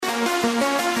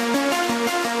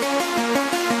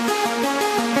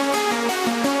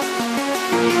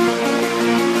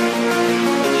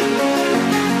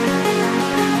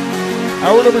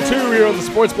Hour number 2 here on the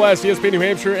Sports Blast, ESPN New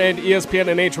Hampshire and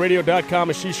ESPNNHradio.com.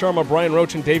 Ashish Sharma, Brian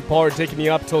Roach, and Dave Pollard taking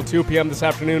you up till 2 p.m. this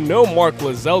afternoon. No Mark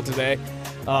Lozelle today.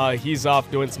 He's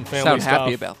off doing some family stuff. Sound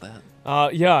happy about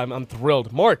that. Yeah, I'm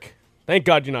thrilled. Mark, thank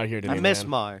God you're not here today, I miss man.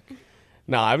 Mark.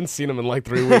 No, I haven't seen him in like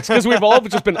 3 weeks because we've all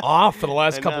just been off for the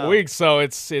last couple of weeks. So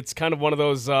it's kind of one of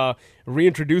those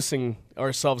reintroducing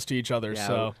ourselves to each other. Yeah,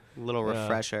 so a little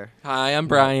refresher. Hi, I'm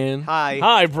Brian.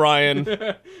 Hi, Brian.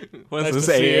 What Nice is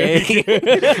to this, see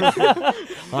AA?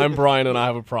 I'm Brian, and I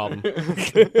have a problem.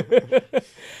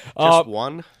 Just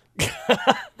one?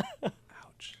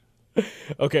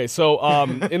 Okay, so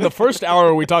in the first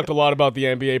hour, we talked a lot about the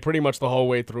NBA pretty much the whole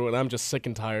way through, and I'm just sick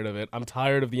and tired of it. I'm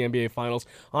tired of the NBA Finals.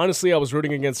 Honestly, I was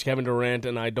rooting against Kevin Durant,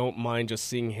 and I don't mind just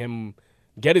seeing him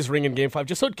get his ring in Game 5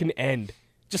 just so it can end.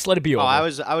 Just let it be over. I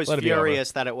was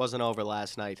furious that it wasn't over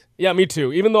last night. Yeah, me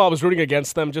too. Even though I was rooting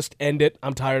against them, just end it.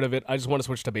 I'm tired of it. I just want to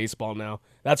switch to baseball now.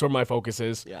 That's where my focus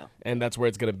is. Yeah. And that's where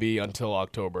it's going to be until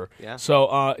October. Yeah.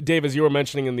 So, Dave, as you were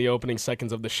mentioning in the opening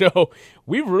seconds of the show,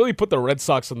 we've really put the Red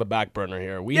Sox on the back burner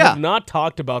here. We have not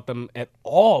talked about them at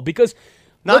all because...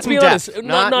 Let's be honest,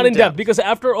 not in depth, because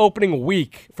after opening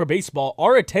week for baseball,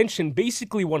 our attention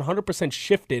basically 100%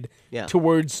 shifted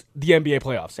towards the NBA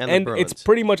playoffs. And the Bruins. It's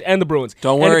pretty much, and the Bruins.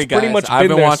 Don't worry, guys. Pretty much I've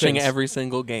been watching since. every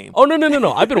single game. Oh,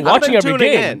 no. I've been watching every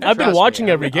game. I've been watching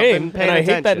every game, I've been and I paying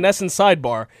hate that attention. Nesson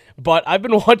sidebar, but I've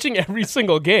been watching every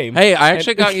single game. Hey, I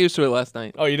actually got used to it last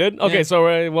night. Oh, you did? Okay, Yeah.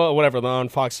 so, well, whatever. They're on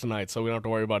Fox tonight, so we don't have to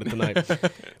worry about it tonight.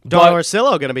 Don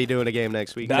Orsillo going to be doing a game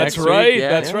next week. That's Next right. week, yeah.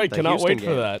 That's Yeah, right. the Cannot Houston wait for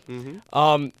game.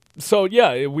 that. So,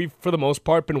 yeah, we've, for the most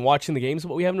part, been watching the games,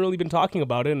 but we haven't really been talking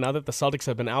about it. And now that the Celtics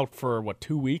have been out for,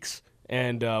 2 weeks,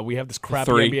 and we have this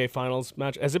crappy 3. NBA Finals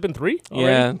match. Has it been 3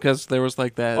 already? Yeah, because there was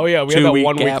like that. Oh, yeah, we had that 2-week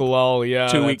 1 week gap. lull. Yeah,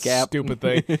 2-week that gap. stupid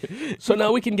thing. So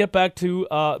now we can get back to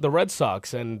the Red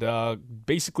Sox and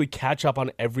basically catch up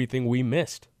on everything we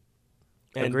missed.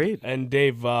 Agreed. And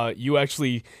Dave, you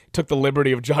actually took the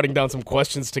liberty of jotting down some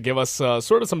questions to give us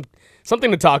sort of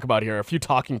something to talk about here, a few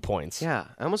talking points. Yeah,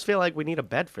 I almost feel like we need a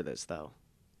bed for this, though.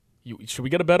 Should we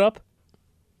get a bet up?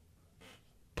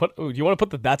 Do you want to put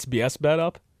the That's BS bet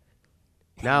up?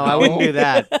 No, I wouldn't do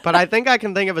that. But I think I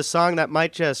can think of a song that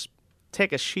might just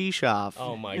take a sheesh off.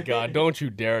 Oh, my God. Don't you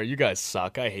dare. You guys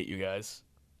suck. I hate you guys.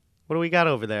 What do we got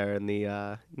over there in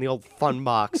the old fun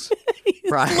box?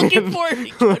 Brian? Looking for it.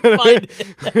 He can't find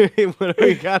it. What do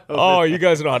we got over Oh, there? you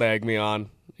guys know how to egg me on.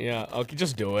 Yeah, okay,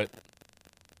 just do it.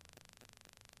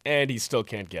 And he still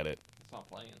can't get it. It's not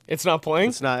playing. It's not playing?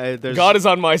 It's not. There's, God is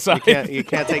on my side. you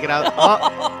can't take it out.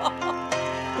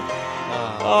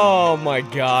 Oh, my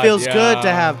God. Feels yeah. good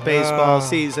to have baseball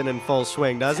season in full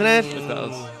swing, doesn't it? It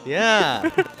does. Yeah.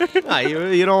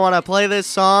 You don't want to play this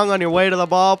song on your way to the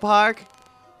ballpark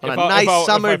on a nice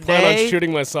summer if I plan day? on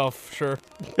shooting myself, sure.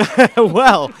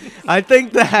 Well, I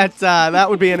think that that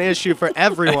would be an issue for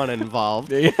everyone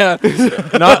involved. Yeah.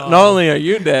 Not only are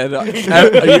you dead,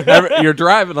 you're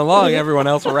driving along. Everyone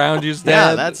else around you's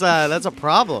Yeah, dead. that's a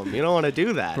problem. You don't want to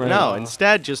do that. Right. No,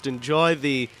 instead just enjoy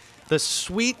the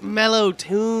sweet mellow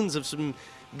tunes of some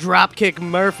Dropkick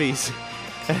Murphys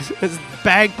as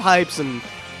bagpipes and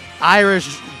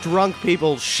Irish drunk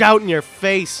people shout in your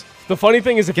face, The funny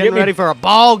thing is, if you getting get ready me, for a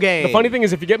ball game. the funny thing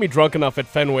is, if you get me drunk enough at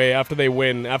Fenway after they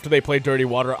win, after they play Dirty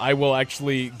Water, I will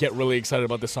actually get really excited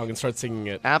about this song and start singing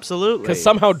it. Absolutely. Because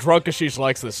somehow Drunk Ashish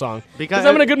likes this song. Because- Because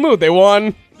I'm in a good mood. They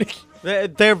won.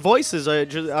 Their voices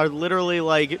are literally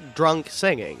like drunk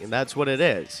singing, and that's what it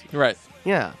is. Right.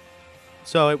 Yeah.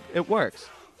 So it works.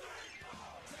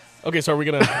 Okay, so are we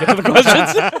going to get to the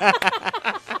questions?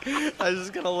 I was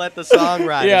just going to let the song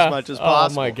ride Yeah. as much as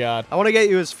possible. Oh, my God. I want to get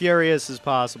you as furious as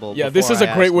possible. Yeah, this before is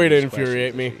I a great ask way you to these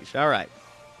infuriate me. questions, Ashish. All right.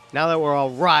 Now that we're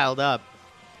all riled up,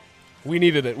 We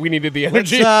needed it. We needed the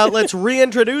energy. let's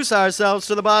reintroduce ourselves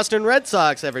to the Boston Red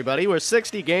Sox, everybody. We're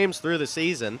 60 games through the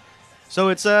season. So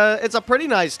it's a pretty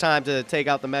nice time to take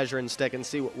out the measuring stick and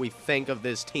see what we think of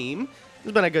this team.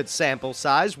 There's been a good sample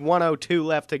size, 102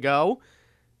 left to go.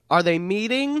 Are they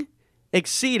meeting,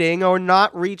 exceeding, or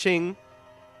not reaching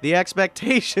the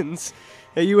expectations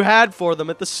that you had for them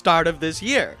at the start of this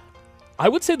year? I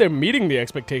would say they're meeting the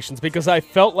expectations because I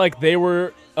felt like they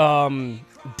were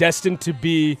destined to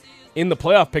be in the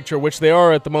playoff picture, which they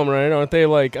are at the moment, right? Aren't they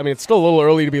like, I mean, it's still a little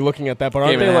early to be looking at that, but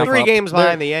aren't Game and they a half like... Three up. games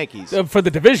behind the Yankees. For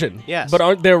the division. Yes. But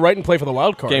aren't they right in play for the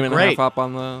wild card? Game and a Great. half up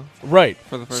on the. Right.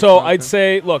 For the first So round, I'd okay.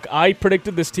 say, look, I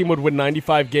predicted this team would win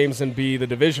 95 games and be the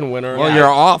division winner. Well, Yeah. you're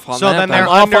off on So that. then they're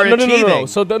part. I'm off on- No. underachieving.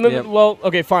 So then, Yep. well,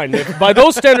 okay, fine. By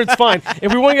those standards, fine.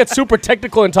 If we want to get super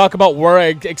technical and talk about where I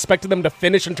expected them to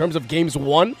finish in terms of games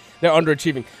won, they're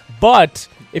underachieving. But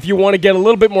if you want to get a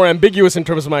little bit more ambiguous in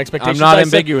terms of my expectations, I'm not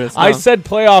ambiguous. I said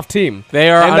playoff team. They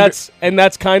are, and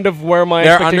that's kind of where my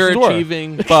expectations were. They're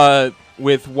underachieving, but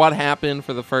with what happened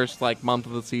for the first month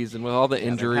of the season, with all the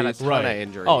injuries, had a ton of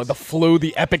injuries. Oh,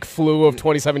 the epic flu of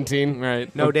 2017.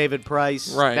 Right? No David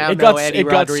Price. Right. Now It Eddie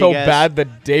got Rodriguez. so bad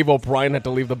that Dave O'Brien had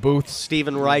to leave the booth.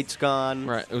 Stephen Wright's gone.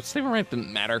 Right. Stephen Wright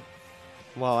didn't matter.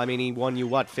 Well, I mean, he won you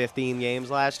 15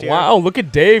 games last year. Wow, look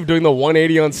at Dave doing the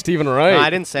 180 on Stephen Wright. No, I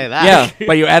didn't say that. Yeah,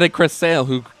 but you added Chris Sale,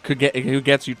 who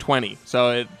gets you 20,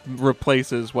 so it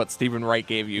replaces what Stephen Wright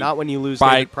gave you. Not when you lose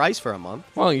David Price for a month.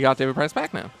 Well, you got David Price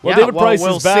back now. Well, David Price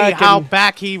we'll is back. See how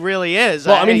back he really is.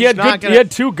 Well, I mean, he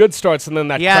had 2 good starts and then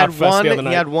that crap fest the other night.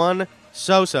 He had one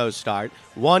so-so start,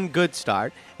 one good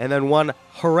start, and then one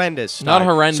horrendous start. Not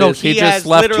horrendous. So he just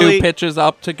left 2 pitches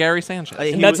up to Gary Sanchez.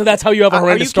 And that's how you have a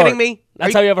horrendous start. Are you kidding me?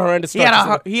 That's how you have a horrendous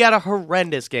start. He had a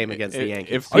horrendous game against the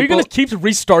Yankees. Are you going to keep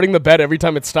restarting the bet every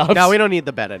time it stops? No, we don't need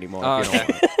the bet anymore. If you don't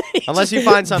want it. Unless you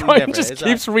find something Brian different. just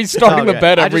keeps restarting the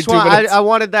bet every 2 minutes. I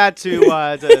wanted that to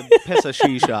piss a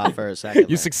sheesh off for a second.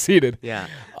 You succeeded. Yeah.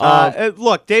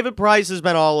 Look, David Price has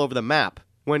been all over the map.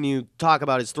 When you talk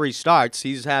about his 3 starts,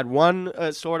 he's had one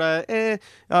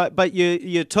but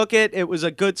you took it. It was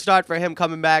a good start for him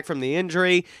coming back from the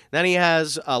injury. Then he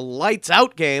has a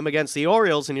lights-out game against the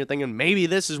Orioles, and you're thinking maybe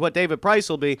this is what David Price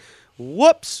will be.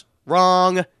 Whoops,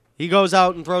 wrong. He goes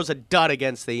out and throws a dud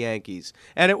against the Yankees.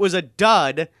 And it was a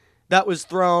dud that was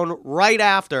thrown right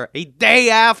after, a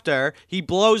day after, he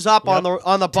blows up on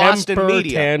the Boston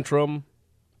media. Tantrum.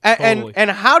 And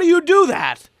how do you do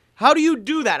that? How do you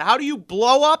do that? How do you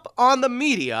blow up on the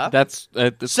media? That's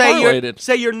correlated.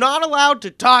 Say you're not allowed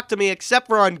to talk to me except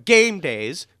for on game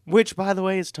days, which, by the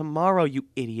way, is tomorrow, you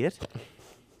idiot.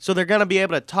 So they're going to be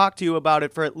able to talk to you about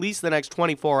it for at least the next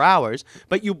 24 hours.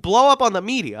 But you blow up on the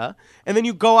media, and then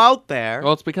you go out there.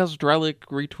 Well, it's because Drellick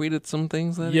retweeted some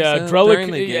things that he said Drellick,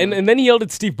 during the game. and then he yelled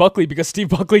at Steve Buckley because Steve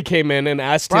Buckley came in and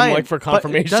asked him for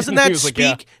confirmation. But doesn't that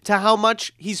speak to how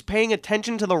much he's paying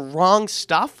attention to the wrong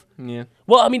stuff? Yeah.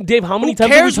 Well, I mean, Dave, how many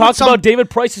times have we talked about David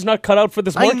Price is not cut out for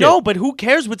this market? I know, but who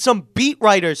cares what some beat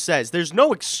writer says? There's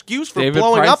no excuse for David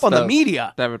blowing Price up on does. the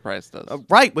media. David Price does.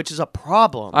 Right, which is a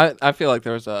problem. I feel like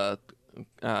there's a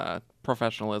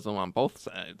professionalism on both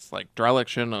sides. Like, Drellick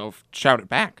shouldn't have shouted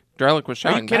back. Drellick was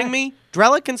shouting back. Are you kidding me?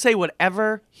 Drellick can say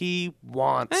whatever he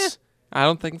wants. I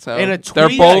don't think so. In a tweet, they're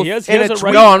both. he has a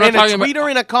right. No, I'm not in talking a tweet or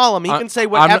in a column, he can say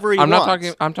whatever he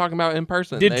wants. I'm talking about in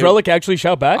person. Did Drellick actually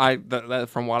shout back?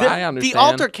 From what I understand, the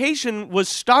altercation was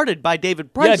started by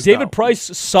David Price. Yeah, David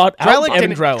Price sought out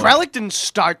Evan Drellick. Drellick didn't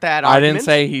start that I argument. didn't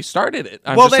say he started it.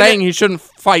 I'm just saying he shouldn't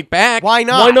fight back. Why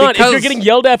not? Why not? If you're getting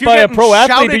yelled at by a pro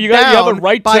athlete, you have a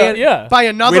right to. By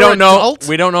another we don't adult? know.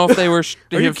 We don't know if they were.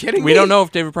 Are you kidding me? We don't know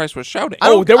if David Price was shouting.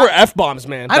 Oh, there were F-bombs,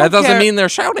 man. That doesn't mean they're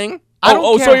shouting.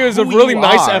 So he was a really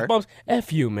nice F-bombs?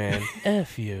 F you, man.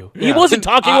 F you. He wasn't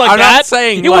talking like that. I'm not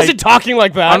saying he wasn't talking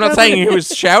like that. I'm not saying he was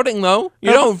shouting, though.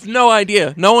 You don't have no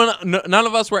idea. None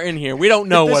of us were in here. We don't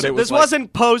know what it was This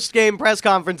wasn't post-game press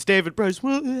conference, David Price.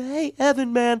 Well, hey,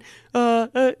 Evan, man,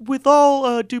 with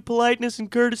all due politeness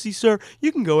and courtesy, sir,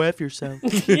 you can go F yourself.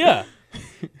 Yeah.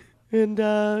 And,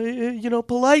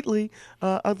 politely,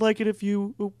 I'd like it if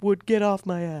you would get off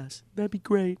my ass. That'd be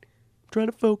great. I'm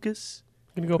trying to focus.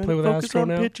 Gonna go play with Astro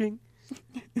now? Pitching.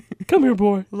 Come here,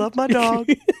 boy. Love my dog.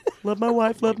 Love my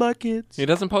wife. Love my kids. He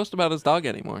doesn't post about his dog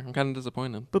anymore. I'm kind of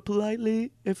disappointed. But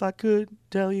politely, if I could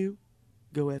tell you,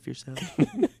 go F yourself.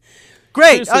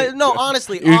 Great. No,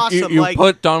 honestly, awesome. You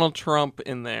put Donald Trump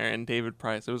in there and David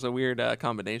Price. It was a weird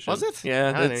combination. Was it?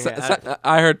 Yeah.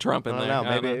 I heard Trump in there. No,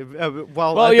 maybe.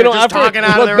 After talking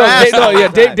out of their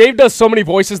ass. Dave does so many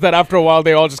voices that after a while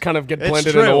they all just kind of get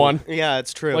blended into one. Yeah,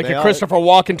 it's true. Like Christopher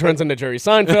Walken turns into Jerry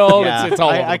Seinfeld. Yeah. It's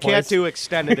all over the place. I can't do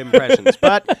extended impressions.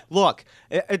 But look,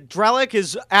 Drellick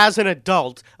is, as an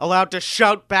adult, allowed to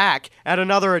shout back at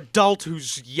another adult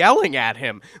who's yelling at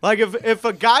him. Like, if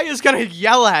a guy is going to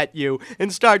yell at you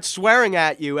and start swearing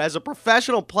at you as a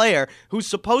professional player who's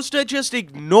supposed to just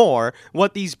ignore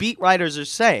what these beat writers are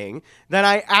saying, then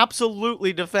I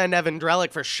absolutely defend Evan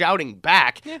Drellick for shouting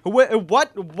back. Yeah.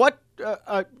 What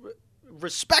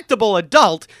respectable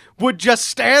adult would just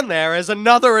stand there as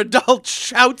another adult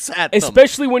shouts at them?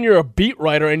 Especially when you're a beat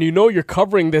writer and you know you're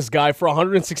covering this guy for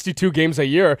 162 games a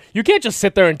year. You can't just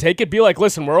sit there and take it. Be like,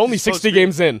 listen, we're only 60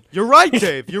 games in. You're right,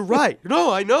 Dave. You're right.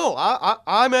 No, I know.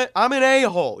 I'm an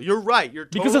a-hole. You're right. You're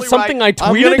totally because of something right. I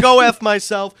tweeted. I'm gonna go F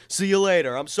myself. See you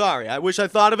later. I'm sorry. I wish I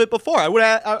thought of it before. I would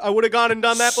have gone and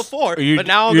done that before. But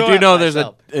now I'll go You do know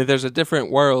myself. there's a different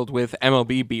world with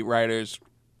MLB beat writers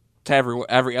to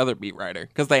every other beat writer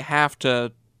because they have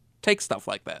to take stuff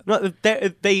like that. No,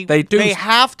 they do. They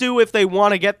have to if they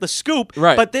want to get the scoop.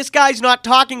 Right. But this guy's not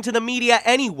talking to the media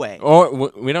anyway.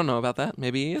 Or we don't know about that.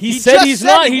 Maybe he is. He said he's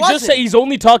not. He just said he's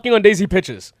only talking on days he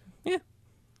pitches. Yeah.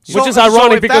 Which is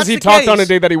ironic because he talked on a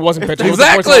day that he wasn't pitching.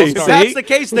 Exactly. If that's the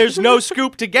case, there's no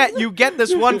scoop to get. You get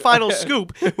this one final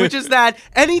scoop, which is that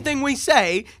anything we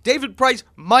say, David Price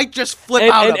might just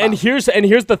flip out about. And here's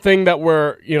the thing that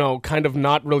we're kind of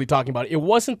not really talking about. It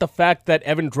wasn't the fact that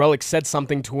Evan Drellick said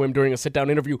something to him during a sit-down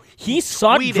interview. He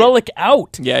sought Drellick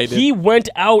out. Yeah, he did. He went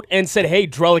out and said, "Hey,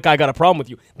 Drellick, I got a problem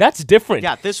with you." That's different.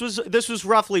 Yeah, this was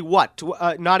roughly what?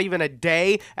 Not even a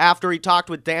day after he talked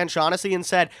with Dan Shaughnessy and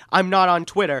said, "I'm not on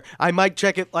Twitter. I might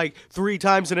check it like 3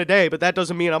 times in a day, but that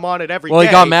doesn't mean I'm on it every day." Well, he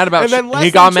got mad about. And then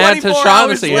he got mad to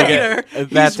Shaughnessy later, that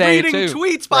he's day reading too.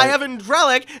 tweets by Evan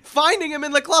Drellick, finding him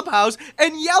in the clubhouse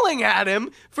and yelling at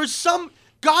him for some.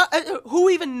 God, who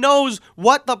even knows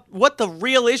what the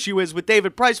real issue is with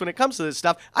David Price when it comes to this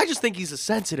stuff? I just think he's a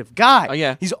sensitive guy. Oh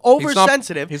yeah, he's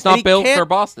oversensitive. He's not built for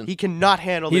Boston. He cannot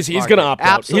handle this. He's going to opt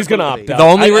out. Absolutely. He's going to opt out. The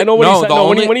only I know what he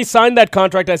said. When he signed that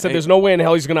contract, I said Hey. there's no way in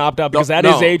hell he's going to opt out because at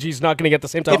his age he's not going to get the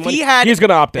same type of money. He's going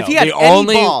to opt out. If he had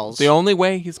balls, the only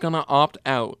way he's going to opt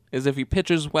out is if he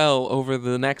pitches well over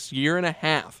the next year and a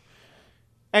half.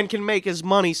 And can make his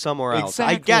money somewhere else.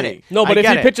 Exactly. I get it. No, but if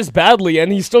he pitches badly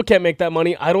and he still can't make that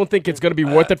money, I don't think it's going to be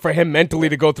worth it for him mentally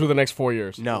to go through the next 4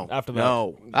 years. No. After that.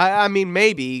 No. I mean,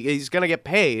 maybe he's going to get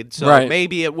paid, so Right.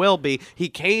 maybe it will be. He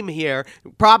came here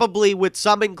probably with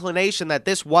some inclination that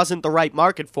this wasn't the right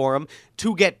market for him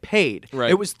to get paid.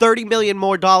 Right. It was $30 million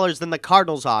more than the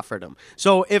Cardinals offered him.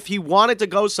 So if he wanted to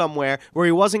go somewhere where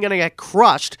he wasn't going to get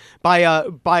crushed by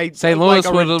St. like Louis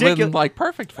a would have been ridiculous-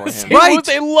 perfect for him. Right.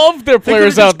 They love their They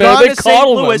players could've out just there. gone They to St.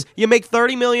 coddle Louis. them. You make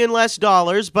 $30 million less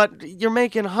dollars, but you're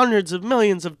making hundreds of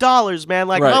millions of dollars, man.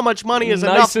 Like, Right. how much money is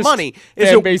Nicest enough money?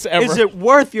 fan base ever. Is it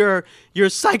worth your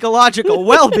psychological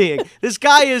well-being? This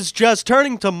guy is just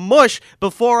turning to mush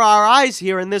before our eyes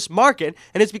here in this market,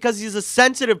 and it's because he's a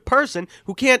sensitive person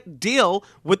who can't deal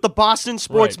with the Boston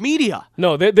sports Right. media.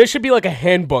 No, there should be like a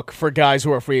handbook for guys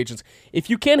who are free agents. If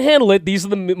you can't handle it, these are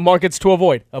the markets to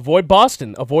avoid. Avoid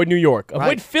Boston. Avoid New York. Avoid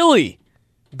Right. Philly.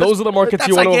 Those are the markets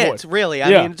you want to avoid. That's really.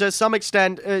 I mean, to some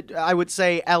extent, I would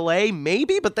say L.A.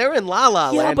 maybe, but they're in La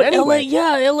La Yeah, Land but anyway.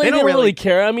 LA, they don't really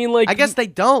care. I mean, like, I guess they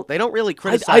don't. They don't really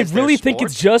criticize I really their think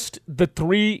it's sports. just the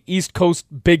 3 East Coast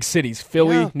big cities: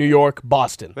 Philly, New York,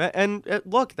 Boston. And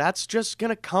look, that's just going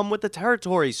to come with the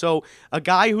territory. So a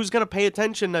guy who's going to pay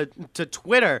attention to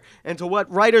Twitter and to what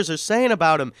writers are saying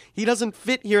about him, he doesn't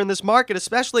fit here in this market,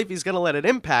 especially if he's going to let it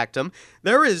impact him.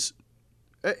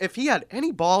 If he had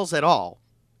any balls at all,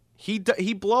 he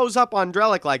blows up on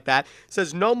Drellick like that,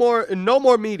 says no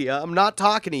more media, I'm not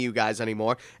talking to you guys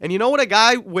anymore. And you know what a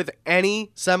guy with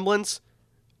any semblance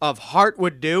of heart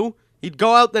would do? He'd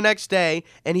go out the next day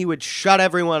and he would shut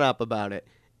everyone up about it.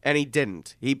 And he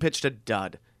didn't. He pitched a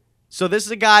dud. So this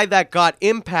is a guy that got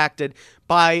impacted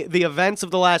by the events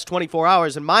of the last 24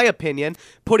 hours, in my opinion,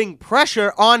 putting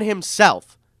pressure on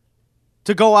himself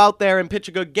to go out there and pitch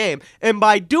a good game. And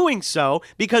by doing so,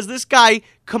 because this guy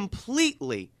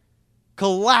completely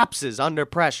collapses under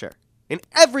pressure. In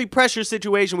every pressure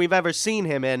situation we've ever seen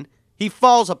him in, he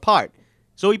falls apart.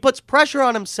 So he puts pressure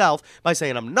on himself by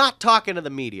saying, I'm not talking to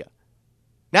the media.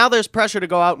 Now there's pressure to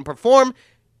go out and perform,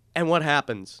 and what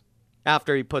happens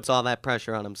after he puts all that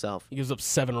pressure on himself? He gives up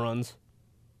 7 runs.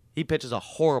 He pitches a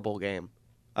horrible game.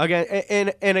 Again,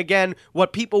 and again,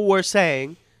 what people were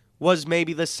saying was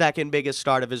maybe the second biggest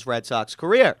start of his Red Sox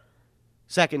career.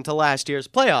 Second to last year's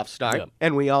playoff start, Yep.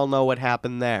 and we all know what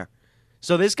happened there.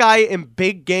 So this guy in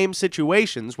big game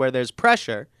situations where there's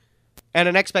pressure and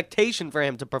an expectation for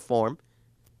him to perform,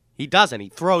 he doesn't. He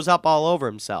throws up all over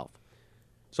himself.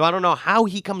 So I don't know how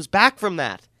he comes back from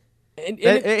that.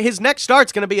 His next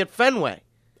start's going to be at Fenway.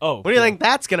 Oh, What do you think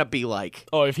that's going to be like?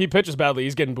 Oh, if he pitches badly,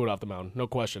 he's getting booed off the mound. No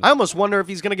question. I almost wonder if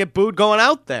he's going to get booed going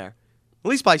out there. At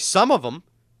least by some of them.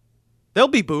 There'll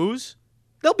be boos.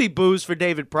 There'll be boos for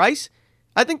David Price.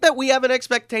 I think that we have an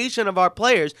expectation of our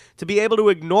players to be able to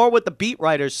ignore what the beat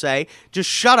writers say, just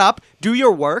shut up, do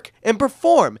your work, and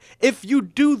perform. If you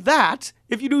do that,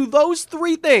 if you do those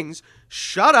 3 things,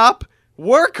 shut up,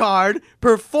 work hard,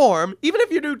 perform, even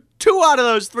if you do 2 out of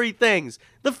those 3 things,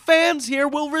 the fans here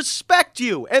will respect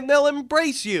you and they'll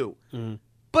embrace you.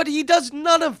 But he does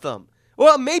none of them.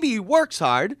 Well, maybe he works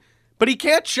hard, but he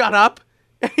can't shut up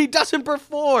and he doesn't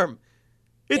perform.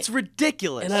 It's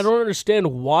ridiculous. And I don't understand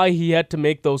why he had to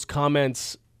make those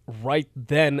comments right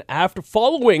then after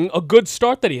following a good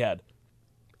start that he had.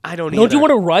 Don't you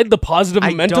want to ride the positive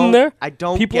momentum there? I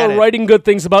don't People get are it. writing good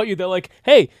things about you. They're like,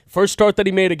 hey, first start that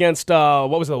he made against,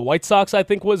 what was it, the White Sox, I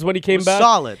think was when he came back?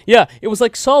 Solid. Yeah, it was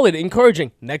like solid,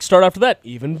 encouraging. Next start after that,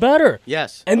 even better.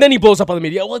 Yes. And then he blows up on the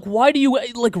media. Like, why do you,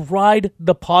 ride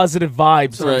the positive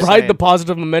vibes? Right. Ride the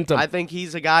positive momentum. I think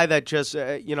he's a guy that just,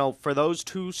 for those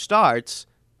 2 starts,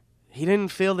 he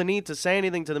didn't feel the need to say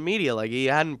anything to the media. Like, he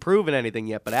hadn't proven anything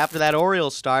yet. But after that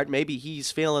Orioles start, maybe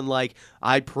he's feeling like,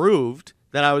 I proved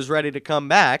that I was ready to come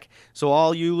back, so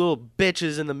all you little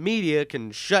bitches in the media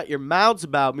can shut your mouths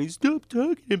about me. Stop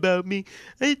talking about me.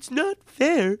 It's not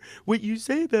fair what you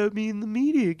say about me in the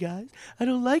media, guys. I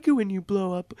don't like it when you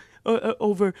blow up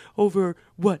over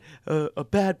what? A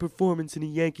bad performance in a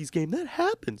Yankees game. That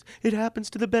happens. It happens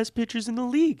to the best pitchers in the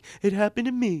league. It happened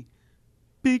to me.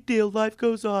 Big deal. Life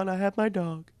goes on. I have my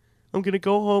dog. I'm going to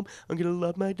go home. I'm going to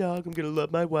love my dog. I'm going to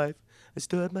love my wife. I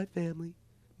still have my family,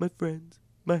 my friends,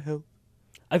 my health.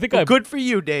 Good for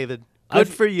you, David. Good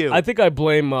for you. I think I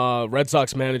blame Red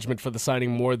Sox management for the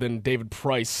signing more than David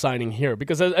Price signing here.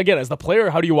 Because, again, as the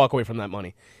player, how do you walk away from that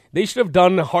money? They should have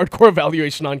done a hardcore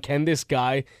evaluation on can this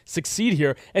guy succeed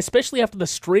here, especially after the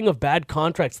string of bad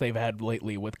contracts they've had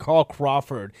lately with Carl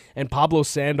Crawford and Pablo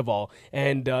Sandoval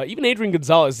and even Adrian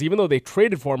Gonzalez. Even though they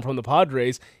traded for him from the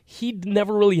Padres, he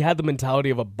never really had the mentality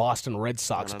of a Boston Red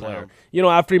Sox player.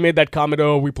 After he made that comment,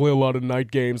 oh, we play a lot of night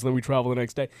games and then we travel the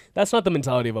next day. That's not the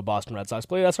mentality of a Boston Red Sox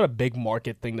player. That's not a big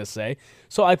market thing to say.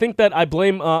 So I think that I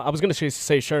blame, I was going to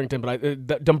say Sherrington,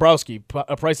 but Dombrowski.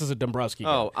 Price is a Dombrowski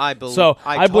guy. Oh, I believe. So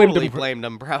I totally blame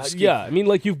Dombrowski. Yeah, I mean,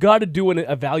 you've got to do an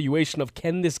evaluation of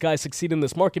can this guy succeed in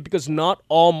this market, because not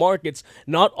all markets,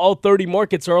 not all 30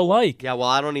 markets are alike. Yeah, well,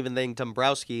 I don't even think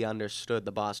Dombrowski understood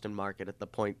the Boston market at the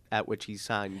point at which he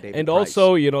signed David And Price.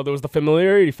 also, there was the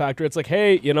familiarity factor. It's like,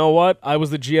 hey, you know what? I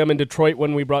was the GM in Detroit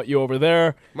when we brought you over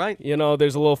there. Right.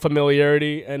 There's a little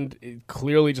familiarity, and it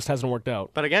clearly just hasn't worked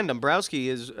out. But again, Dombrowski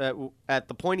is, at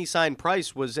the point he signed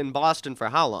Price, was in Boston for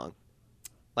how long?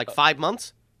 Like 5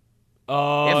 months?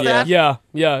 Yeah.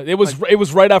 It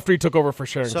was right after he took over for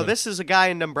Sherrington. So this is a guy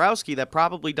in Dombrowski that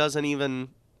probably doesn't even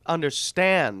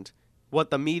understand what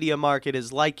the media market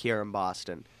is like here in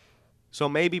Boston. So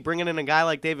maybe bringing in a guy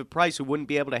like David Price who wouldn't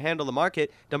be able to handle the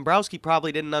market, Dombrowski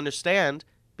probably didn't understand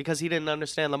because he didn't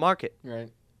understand the market.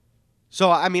 Right.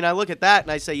 So, I mean, I look at that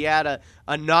and I say you had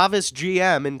a novice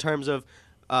GM in terms of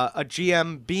a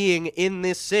GM being in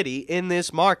this city, in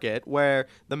this market, where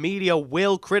the media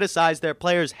will criticize their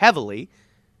players heavily,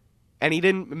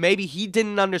 and maybe he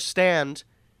didn't understand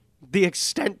the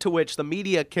extent to which the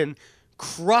media can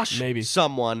crush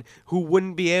someone who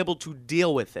wouldn't be able to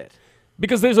deal with it.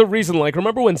 Because there's a reason,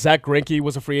 remember when Zach Greinke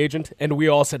was a free agent, and we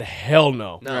all said, hell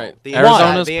no. Right.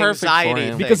 Arizona's perfect for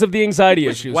him. Because of the anxiety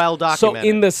issues. Well documented. So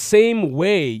in the same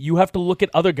way, you have to look at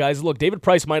other guys. Look, David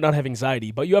Price might not have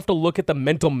anxiety, but you have to look at the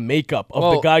mental makeup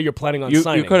of the guy you're planning on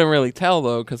signing. You couldn't really tell,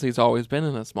 though, because he's always been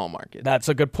in a small market. That's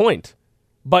a good point.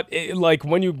 But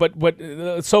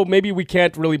so maybe we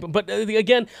can't really. But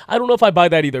again, I don't know if I buy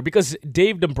that either, because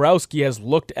Dave Dombrowski has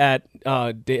looked at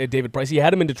David Price. He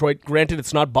had him in Detroit. Granted,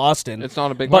 it's not Boston. It's not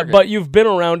a big market. But you've been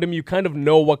around him. You kind of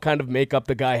know what kind of makeup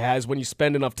the guy has when you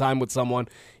spend enough time with someone.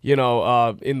 In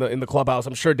the clubhouse.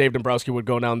 I'm sure Dave Dombrowski would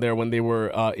go down there when they were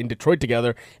in Detroit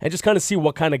together and just kind of see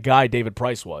what kind of guy David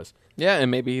Price was. Yeah,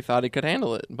 and maybe he thought he could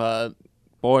handle it, but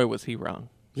boy, was he wrong.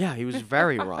 Yeah, he was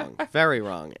very wrong. Very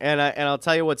wrong. And I'll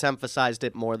tell you what's emphasized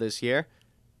it more this year.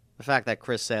 The fact that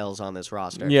Chris Sale's on this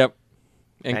roster. Yep.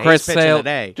 And Chris Chris Sale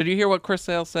today. Did you hear what Chris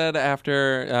Sale said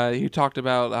after he talked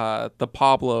about the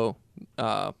Pablo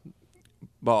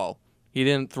ball? He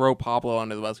didn't throw Pablo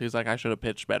under the bus. He was like, I should have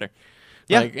pitched better.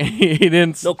 Yeah. He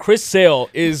didn't. No, Chris Sale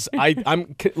is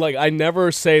I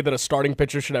never say that a starting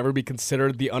pitcher should ever be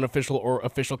considered the unofficial or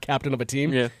official captain of a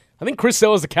team. Yeah. I think Chris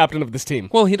Sale is the captain of this team.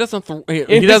 Well, he doesn't.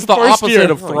 He does the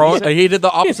opposite of throwing. He did the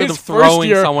opposite of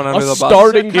throwing someone under the bus.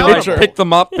 Starting pitcher picked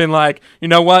them up and you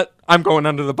know what? I'm going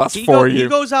under the bus for you. He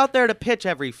goes out there to pitch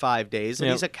every 5 days, and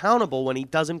he's accountable when he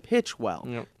doesn't pitch well.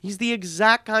 Yep. He's the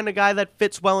exact kind of guy that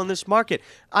fits well in this market.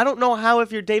 I don't know how,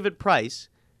 if you're David Price,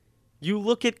 you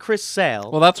look at Chris Sale.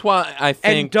 Well, that's why I think.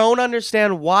 And don't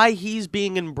understand why he's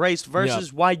being embraced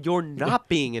versus why you're not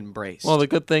being embraced. Well, the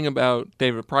good thing about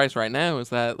David Price right now is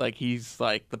that he's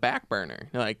the back burner.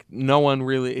 No one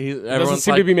really. Doesn't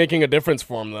seem to be making a difference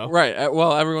for him, though. Right.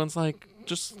 Well, everyone's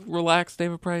just relax,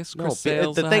 David Price. Chris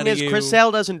Sale's the thing is, Chris Sale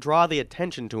doesn't draw the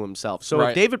attention to himself. So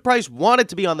if David Price wanted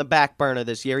to be on the back burner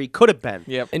this year, he could have been.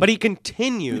 Yep. But he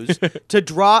continues to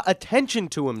draw attention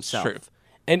to himself. True.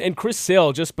 And Chris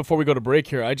Sale, just before we go to break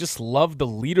here, I just love the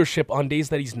leadership on days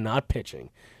that he's not pitching.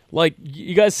 Like,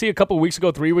 you guys see a couple weeks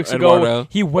ago, 3 weeks Eduardo. ago,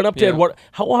 he went up to Eduardo.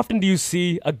 How often do you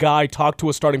see a guy talk to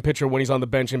a starting pitcher when he's on the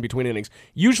bench in between innings?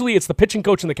 Usually it's the pitching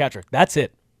coach and the catcher. That's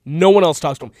it. No one else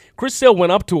talks to him. Chris Sale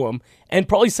went up to him and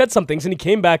probably said some things, and he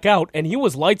came back out, and he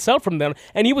was lights out from then,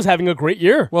 and he was having a great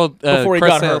year before he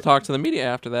Chris got Sale hurt. talked to the media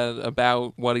after that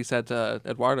about what he said to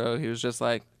Eduardo. He was just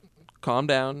like, calm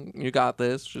down. You got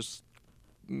this. Just...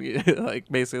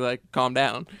 basically calm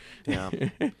down. Yeah.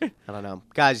 I don't know.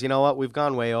 Guys, you know what? We've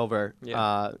gone way over.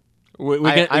 Yeah.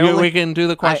 We can do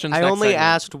the questions I next only segment.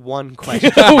 asked one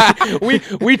question.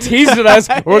 we teased it as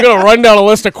we're going to run down a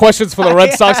list of questions for the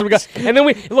Red Sox. And then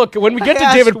when we get to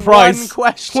David Price,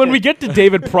 when we get to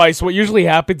David Price, what usually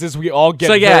happens is we all get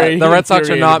the Red Sox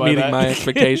are not infuriated by meeting that. my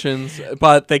expectations,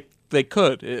 but they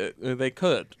could. They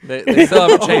still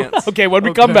have a chance. Okay, when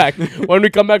we come back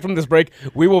from this break,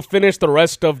 we will finish the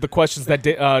rest of the questions that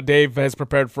Dave has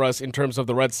prepared for us in terms of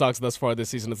the Red Sox thus far this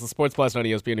season. It's the Sports Blast on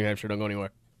ESPN New Hampshire. Don't go anywhere.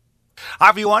 Hi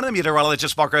everyone, I'm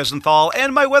meteorologist Mark Rosenthal,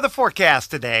 and my weather forecast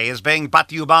today is being brought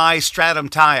to you by Stratum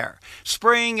Tire.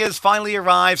 Spring has finally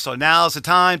arrived, so now's the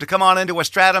time to come on into a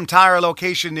Stratum Tire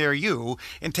location near you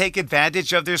and take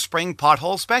advantage of their spring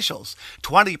pothole specials.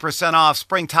 20% off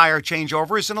spring tire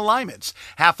changeovers and alignments,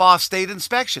 half off state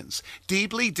inspections,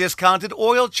 deeply discounted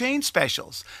oil change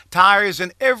specials, tires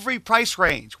in every price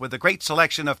range with a great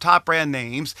selection of top brand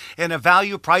names and a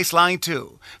value price line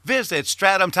too. Visit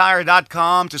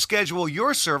stratumtire.com to schedule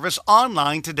your service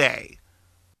online today.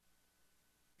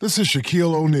 This is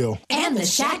Shaquille O'Neal. And the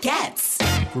Shaquettes.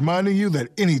 Reminding you that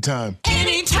anytime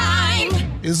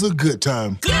is a good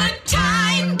time. Good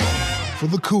time. For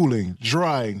the cooling,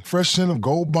 drying, fresh scent of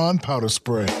Gold Bond powder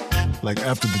spray. Like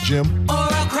after the gym. Or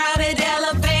a crowded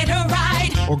elevator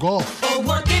ride. Or golf. Or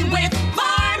working with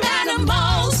farm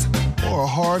animals. Or a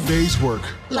hard day's work.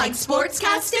 Like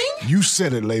sportscasting. You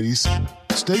said it, ladies.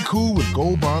 Stay cool with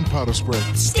Gold Bond powder spray.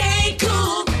 Stay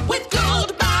cool with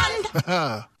Gold Bond.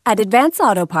 At Advance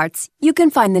Auto Parts, you can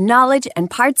find the knowledge and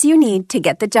parts you need to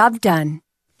get the job done.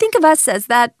 Think of us as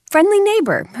that friendly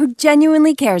neighbor who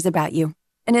genuinely cares about you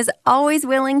and is always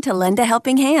willing to lend a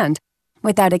helping hand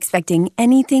without expecting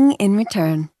anything in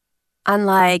return.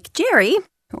 Unlike Jerry,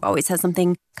 who always has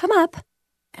something come up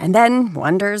and then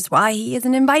wonders why he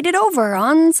isn't invited over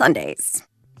on Sundays.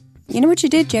 You know what you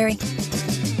did, Jerry?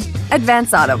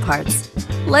 Advance Auto Parts.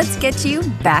 Let's get you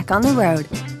back on the road.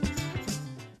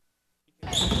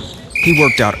 He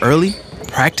worked out early,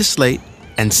 practiced late,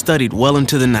 and studied well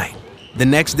into the night. The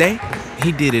next day,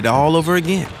 he did it all over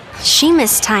again. She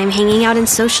missed time hanging out and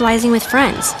socializing with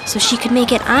friends so she could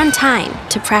make it on time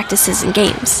to practices and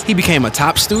games. He became a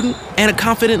top student and a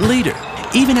confident leader,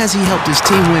 even as he helped his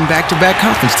team win back-to-back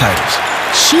conference titles.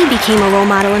 She became a role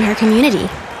model in her community,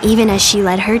 even as she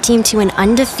led her team to an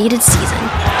undefeated season.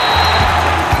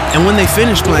 And when they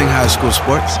finished playing high school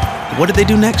sports, what did they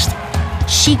do next?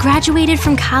 She graduated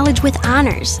from college with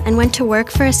honors and went to work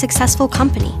for a successful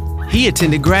company. He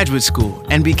attended graduate school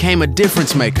and became a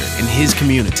difference maker in his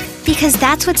community. Because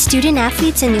that's what student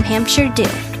athletes in New Hampshire do.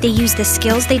 They use the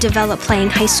skills they develop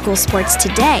playing high school sports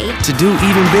today to do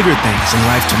even bigger things in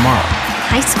life tomorrow.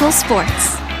 High school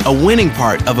sports. A winning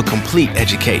part of a complete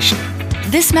education.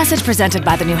 This message presented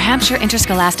by the New Hampshire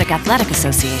Interscholastic Athletic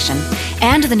Association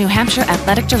and the New Hampshire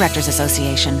Athletic Directors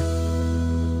Association.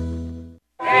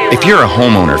 If you're a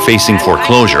homeowner facing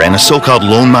foreclosure and a so-called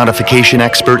loan modification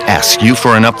expert asks you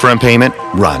for an upfront payment,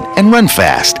 run, and run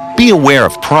fast. Be aware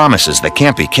of promises that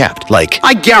can't be kept, like,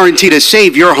 I guarantee to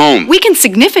save your home. We can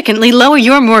significantly lower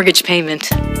your mortgage payment.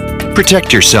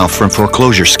 Protect yourself from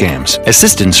foreclosure scams.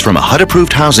 Assistance from a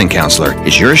HUD-approved housing counselor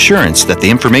is your assurance that the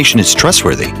information is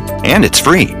trustworthy, and it's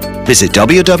free. Visit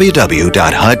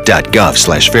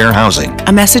www.hud.gov/fairhousing.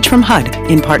 A message from HUD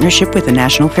in partnership with the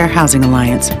National Fair Housing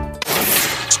Alliance.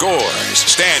 Scores,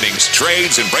 standings,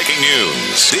 trades, and breaking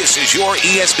news. This is your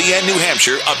ESPN New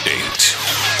Hampshire update.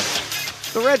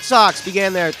 The Red Sox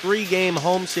began their 3-game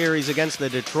home series against the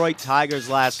Detroit Tigers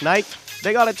last night.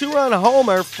 They got a 2-run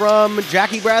homer from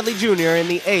Jackie Bradley Jr. in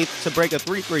the 8th to break a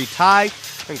 3-3 tie,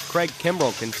 and Craig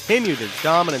Kimbrell continued his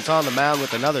dominance on the mound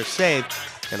with another save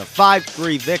and a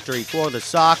 5-3 victory for the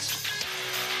Sox.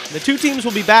 The two teams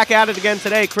will be back at it again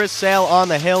today. Chris Sale on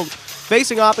the hill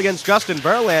facing off against Justin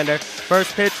Verlander.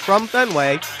 First pitch from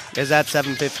Fenway is at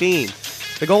 7:15.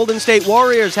 The Golden State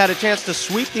Warriors had a chance to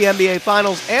sweep the NBA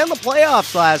Finals and the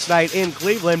playoffs last night in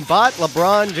Cleveland, but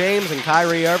LeBron James and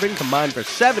Kyrie Irving combined for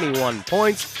 71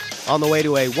 points on the way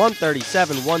to a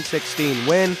 137-116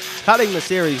 win, cutting the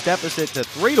series deficit to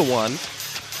 3-1.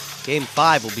 Game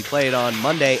 5 will be played on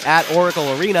Monday at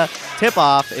Oracle Arena.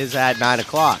 Tip-off is at 9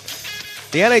 o'clock.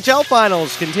 The NHL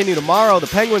Finals continue tomorrow. The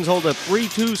Penguins hold a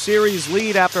 3-2 series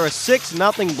lead after a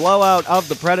 6-0 blowout of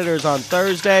the Predators on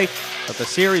Thursday. But the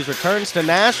series returns to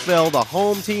Nashville. The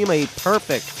home team a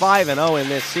perfect 5-0 in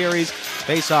this series.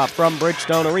 Face-off from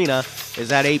Bridgestone Arena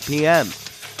is at 8 p.m.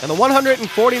 And the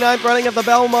 149th running of the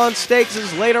Belmont Stakes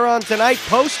is later on tonight.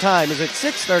 Post time is at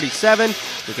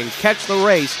 6:37. You can catch the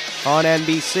race on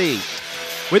NBC.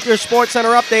 With your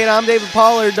SportsCenter update, I'm David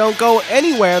Pollard. Don't go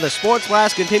anywhere. The Sports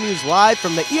Blast continues live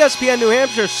from the ESPN New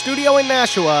Hampshire studio in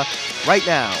Nashua right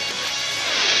now.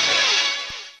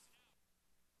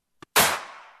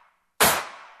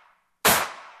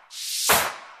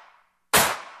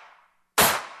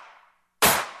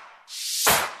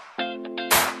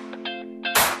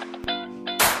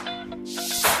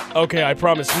 Okay, I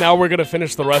promise. Now we're going to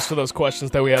finish the rest of those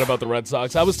questions that we had about the Red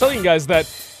Sox. I was telling you guys that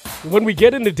when we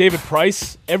get into David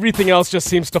Price, everything else just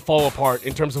seems to fall apart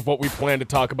in terms of what we plan to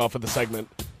talk about for the segment.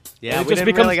 Yeah, we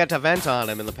didn't really get to vent on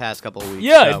him in the past couple of weeks.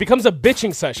 Yeah, so. It becomes a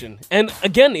bitching session. And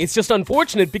again, it's just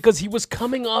unfortunate because he was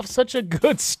coming off such a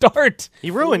good start. He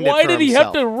ruined it for Why did he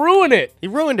have to ruin it? He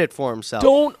ruined it for himself.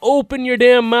 Don't open your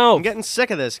damn mouth. I'm getting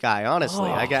sick of this guy, honestly.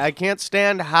 I can't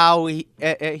stand how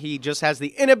he just has the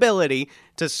inability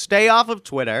to stay off of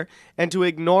Twitter and to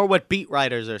ignore what beat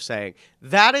writers are saying.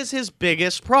 That is his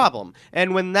biggest problem.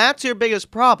 And when that's your biggest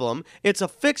problem, it's a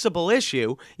fixable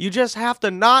issue. You just have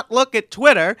to not look at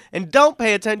Twitter and don't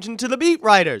pay attention to the beat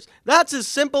writers. That's as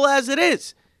simple as it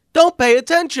is. Don't pay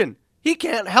attention. He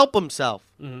can't help himself.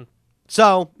 Mm-hmm.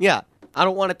 So, yeah, I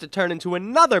don't want it to turn into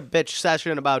another bitch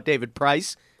session about David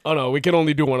Price. Oh, no, we can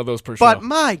only do one of those per show. But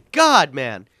my God,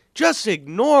 man. Just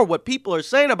ignore what people are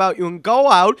saying about you and go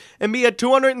out and be a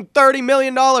 $230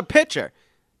 million pitcher.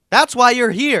 That's why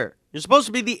you're here. You're supposed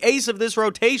to be the ace of this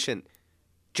rotation,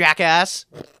 jackass.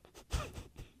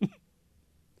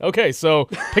 Okay, so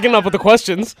picking up with the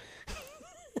questions.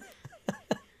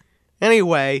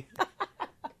 Anyway,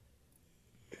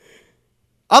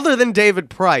 other than David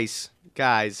Price,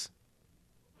 guys,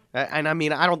 and I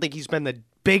mean, I don't think he's been the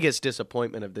biggest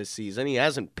disappointment of this season. He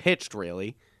hasn't pitched,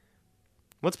 really.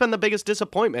 What's been the biggest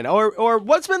disappointment? Or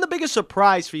what's been the biggest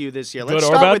surprise for you this year? Let's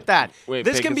start with that. Wait,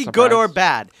 this can be surprise? good or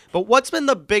bad. But what's been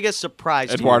the biggest surprise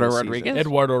to you Eduardo this Rodriguez? season?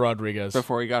 Eduardo Rodriguez.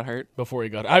 Before he got hurt? Before he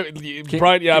got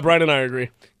Brian and I agree.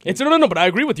 No, but I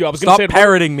agree with you. I was going to say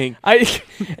parroting me.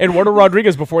 Eduardo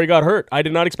Rodriguez before he got hurt. I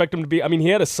did not expect him to be. I mean, he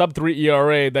had a sub-3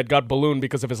 ERA that got ballooned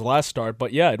because of his last start.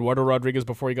 But yeah, Eduardo Rodriguez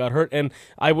before he got hurt. And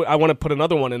I want to put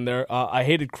another one in there. I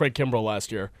hated Craig Kimbrell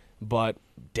last year, but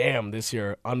damn, this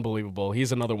year, unbelievable.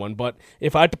 He's another one. But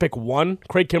if I had to pick one,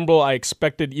 Craig Kimbrell, I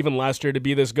expected even last year to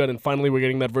be this good, and finally we're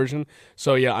getting that version.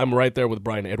 So yeah, I'm right there with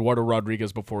Brian. Eduardo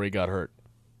Rodriguez before he got hurt.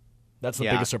 That's the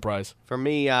biggest surprise. For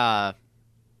me, Eddie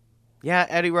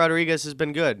Rodriguez has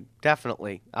been good,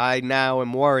 definitely. I now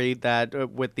am worried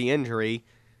that with the injury,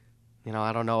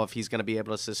 I don't know if he's going to be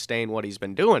able to sustain what he's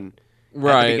been doing at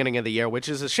the beginning of the year, which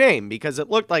is a shame because it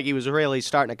looked like he was really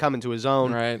starting to come into his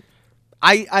own. Right.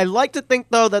 I like to think,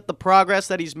 though, that the progress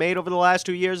that he's made over the last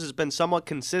 2 years has been somewhat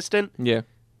consistent. Yeah.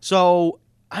 So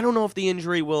I don't know if the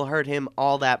injury will hurt him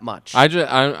all that much.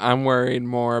 I'm worried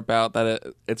more about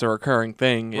that it's a recurring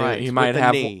thing. Right. He might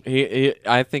have. Knee.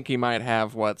 I think he might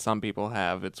have what some people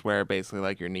have. It's where basically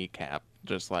like your kneecap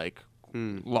just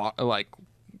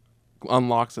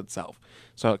unlocks itself,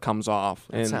 so it comes off.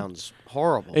 That sounds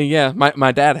horrible. Yeah,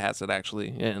 my dad has it actually,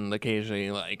 and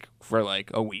occasionally for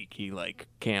a week he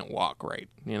can't walk right.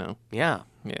 Yeah. Yeah.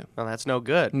 Well, that's no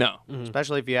good. No. Mm-hmm.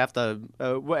 Especially if you have to.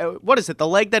 What is it? The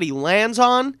leg that he lands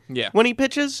on? Yeah. When he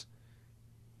pitches,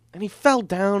 and he fell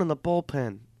down in the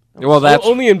bullpen. Well, that's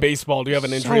only in baseball do you have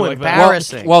an injury like that.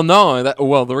 Embarrassing.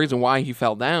 The reason why he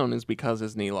fell down is because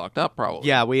his knee locked up, probably.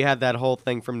 Yeah, we had that whole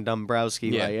thing from Dombrowski.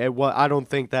 Yeah. I don't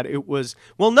think that it was.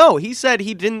 Well, no, he said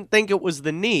he didn't think it was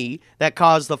the knee that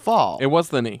caused the fall. It was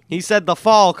the knee. He said the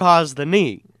fall caused the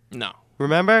knee. No.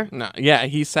 Remember? No. Yeah,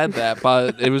 he said that,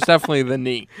 but it was definitely the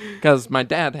knee because my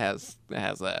dad has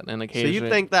that, and occasionally. So you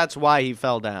think that's why he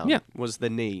fell down? Yeah. Was the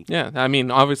knee? Yeah, I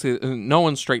mean, obviously, no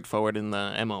one's straightforward in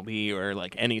the MLB or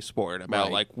any sport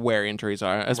about where injuries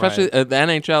are. Especially the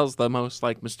NHL is the most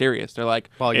mysterious. They're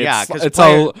like, well, yeah,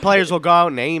 because players will go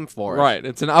out and aim for it. Right,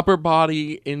 it's an upper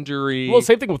body injury. Well,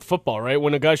 same thing with football, right?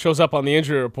 When a guy shows up on the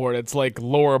injury report, it's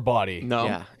lower body. No,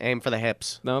 yeah, aim for the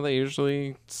hips. No, they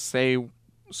usually say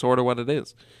sort of what it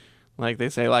is. They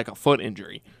say a foot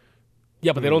injury.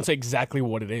 Yeah, but they don't say exactly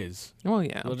what it is. Well,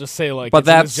 yeah. They'll just say but it's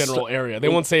in this general area. They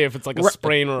won't say if it's a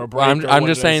sprain or a break. I'm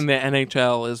just saying the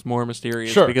NHL is more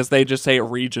mysterious because they just say a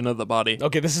region of the body.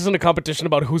 Okay, this isn't a competition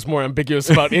about who's more ambiguous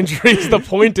about injuries. The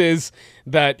point is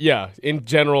that, in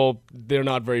general, they're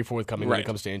not very forthcoming when it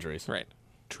comes to injuries. Right.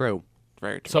 True.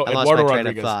 Very true. So I lost Eduardo my train of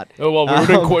Rodriguez. thought. Oh,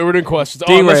 well, we were doing questions.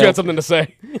 Oh, unless you had something to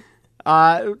say.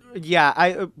 Well,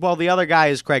 the other guy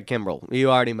is Craig Kimbrell. You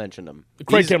already mentioned him.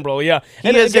 Kimbrell, yeah.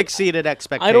 He has exceeded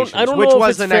expectations. I don't which know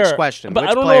was if the it's next fair. question. But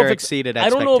Which I don't player know if it's, exceeded I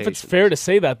don't know if it's fair to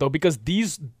say that, though, because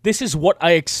this is what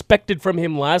I expected from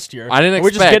him last year. I didn't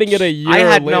We're just expect. getting it a year I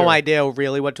had later. no idea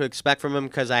really what to expect from him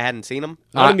because I hadn't seen him.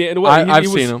 I've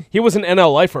seen him. He was an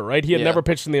NL lifer, right? He had never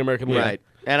pitched in the American League. Right.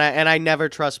 And I never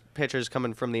trust pitchers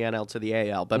coming from the NL to the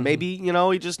AL. But maybe,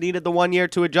 he just needed the 1 year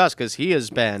to adjust because he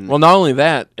has been... Well, not only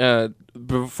that,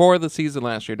 before the season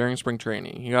last year, during spring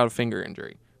training, he got a finger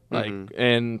injury.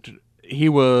 And he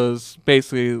was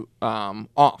basically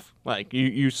off. Like,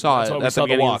 you saw it at the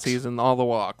beginning of the season, all the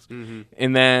walks.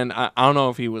 And then, I don't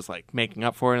know if he was, making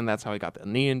up for it, and that's how he got the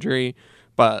knee injury.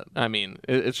 But, I mean,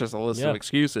 it's just a list of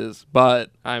excuses.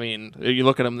 But, I mean, you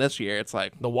look at him this year, it's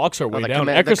like... The walks are way the down.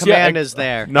 the command is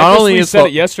there. Not only is said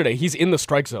it yesterday, he's in the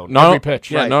strike zone every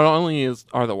pitch. Yeah, not only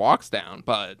are the walks down,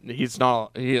 but he's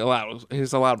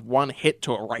allowed one hit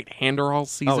to a right-hander all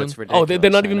season. Oh, it's ridiculous. They're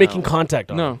not even making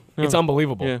contact on him. No. It's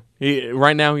unbelievable. Yeah.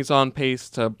 Right now, he's on pace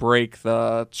to break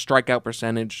the strikeout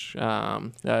percentage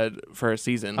for a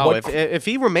season. Oh, if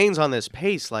he remains on this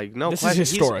pace, this is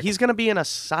historic. He's going to be in a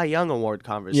Cy Young Award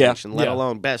conversation, let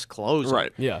alone best closer.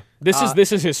 Right. Yeah.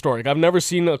 This is historic. I've never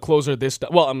seen a closer this...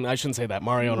 Well, I shouldn't say that.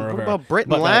 Mariano Rivera. What about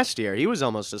Britton last year? He was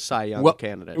almost a Cy Young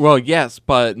candidate. Well, yes,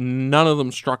 but none of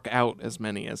them struck out as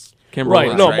many as Kimbrell.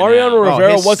 Right. No, Mariano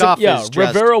Rivera wasn't... Yeah,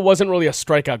 Rivera wasn't really a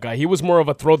strikeout guy. He was more of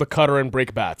a throw the cutter and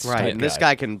break bats. Right, and this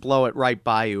guy can blow it right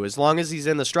by you. As long as he's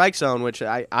in the strike zone, which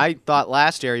I thought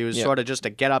last year he was sort of just to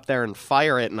get up there and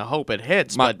fire it and hope it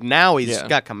hits, but now he's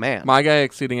got command. My guy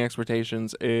exceeding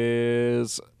expectations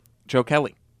is Joe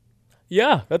Kelly.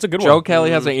 Yeah, that's a good one. Joe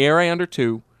Kelly has an ERA under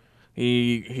 2.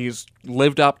 He's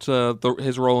lived up to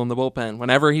his role in the bullpen.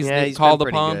 Whenever he's called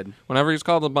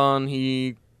upon,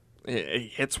 he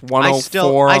hits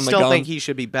 104 I on the still gun. think he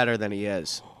should be better than he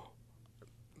is.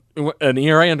 An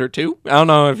ERA under 2? I don't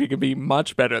know if he could be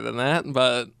much better than that,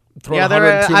 but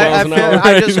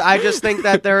I just think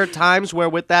that there are times where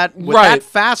with that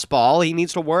fastball, he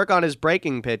needs to work on his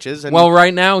breaking pitches. And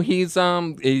right now he's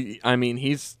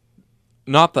he's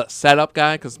not the setup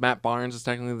guy because Matt Barnes is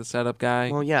technically the setup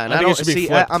guy. Well, yeah, and I don't see.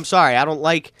 I'm sorry, I don't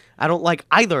like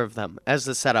either of them as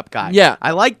the setup guy. Yeah,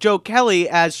 I like Joe Kelly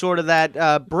as sort of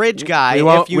that bridge guy.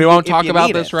 We won't talk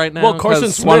about this right now. Well,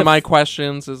 Carson Smith. One of my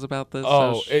questions is about this.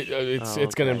 Oh,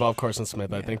 it's going to involve Carson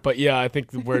Smith, I think. But yeah, I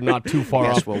think we're not too far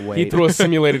off. We'll wait. He threw a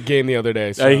simulated game the other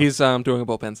day. So. He's doing a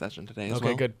bullpen session today as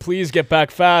well. Okay, good. Please get back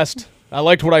fast. I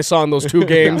liked what I saw in those 2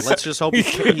 games. Let's just hope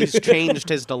he's changed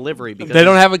his delivery because they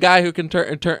don't have a guy who can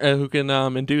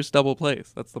induce double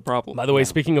plays. That's the problem. By the way,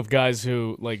 speaking of guys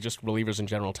who just relievers in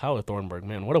general, Tyler Thornburg,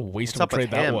 man, what a waste of a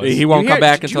trade that was. He won't come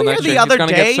back until next year. He's going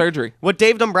to get surgery. What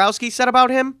Dave Dombrowski said about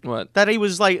him? What? That he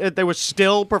was they were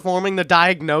still performing the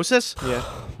diagnosis. Yeah.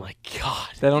 Oh my God.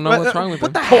 They don't know what's wrong with him.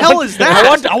 What the hell is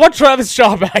that? I want Travis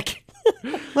Shaw back.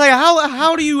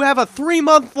 How do you have a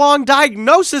 3-month-long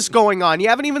diagnosis going on? You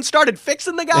haven't even started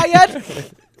fixing the guy yet?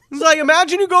 It's like,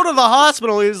 imagine you go to the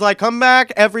hospital. He's like, come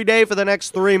back every day for the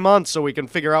next 3 months so we can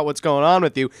figure out what's going on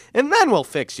with you, and then we'll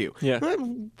fix you. Yeah.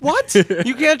 What?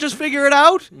 You can't just figure it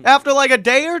out after a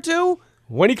day or 2?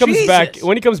 When he comes back,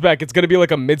 it's going to be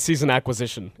like a mid-season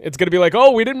acquisition. It's going to be like,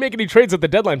 oh, we didn't make any trades at the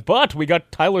deadline, but we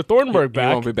got Tyler Thornburg back.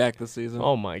 He won't be back this season.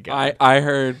 Oh my God! I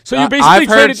heard. So you basically I've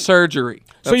traded heard surgery.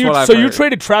 So you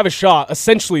traded Travis Shaw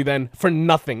essentially then for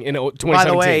nothing in 2017. By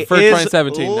the way, for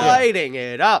 2017, lighting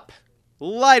it up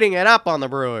on the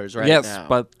Brewers right now. Yes,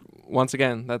 but once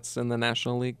again, that's in the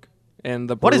National League, and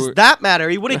the what does that matter?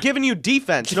 He would have given you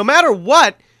defense, no matter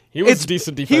what. He was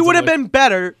decent defense. He would have been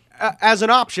better. As an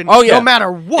option, no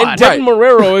matter what. And Devin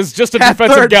Marrero is just a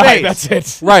defensive guy. That's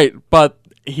it. Right, but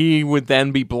he would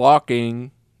then be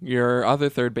blocking your other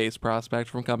third base prospect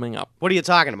from coming up. What are you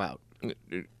talking about?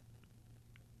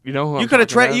 You know who you could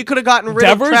have gotten rid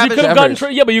Devers? of Travis. You could have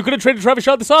gotten but you could have traded Travis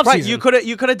Shaw this offseason. Right,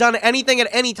 you could have done anything at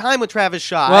any time with Travis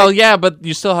Shaw. Well, yeah, but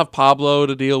you still have Pablo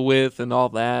to deal with and all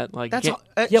that. Like, that's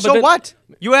what?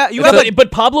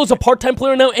 But Pablo's a part-time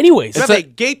player now, anyways. You have a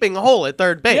gaping hole at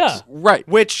third base. Yeah, right.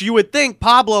 Which you would think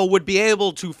Pablo would be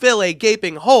able to fill a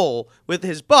gaping hole with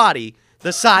his body,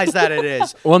 the size that it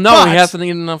is. Well, no, he hasn't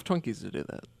eaten enough Twinkies to do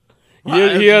that.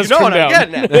 He has you know what down.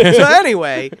 I'm getting at. So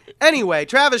anyway,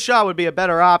 Travis Shaw would be a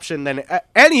better option than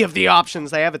any of the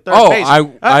options they have at third base.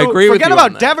 I agree with you. Forget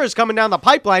about Devers coming down the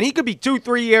pipeline. He could be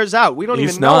 2-3 years out. We don't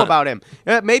even know about him.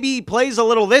 Maybe he plays a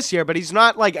little this year, but he's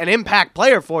not like an impact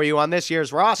player for you on this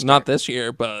year's roster. Not this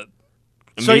year, but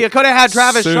so you could have had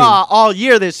Travis Shaw all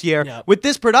year this year with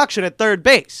this production at third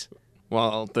base.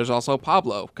 Well, there's also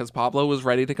Pablo, because Pablo was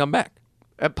ready to come back.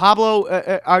 Pablo,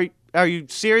 are you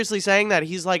seriously saying that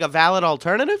he's like a valid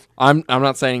alternative? I'm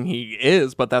not saying he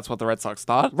is, but that's what the Red Sox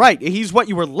thought. Right, he's what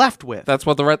you were left with. That's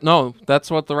what the Red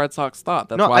Sox thought.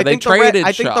 That's why they traded Shaw.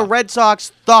 I think the Red Sox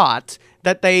thought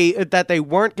that they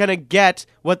weren't going to get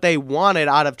what they wanted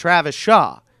out of Travis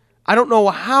Shaw. I don't know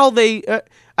how they.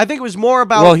 I think it was more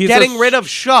about getting rid of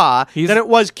Shaw than it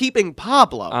was keeping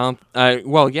Pablo.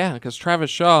 Yeah, because Travis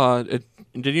Shaw.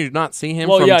 Did you not see him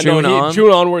from June on?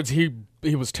 June onwards, he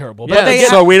was terrible. Yeah,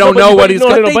 so we don't know what he's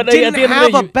going to do. But they didn't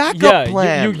have a backup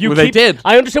plan. They did.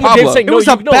 I understand what Dave's saying. It was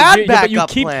a bad backup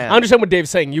plan. I understand what Dave's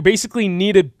saying. You basically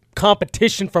needed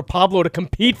competition for Pablo to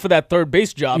compete for that third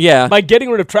base job. Yeah. By getting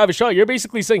rid of Travis Shaw, you're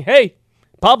basically saying, hey,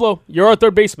 Pablo, you're our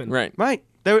third baseman. Right.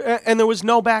 There was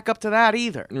no backup to that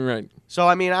either. Right. So,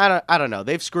 I mean, I don't know.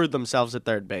 They've screwed themselves at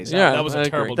third base. Yeah, that was a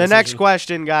terrible decision. The next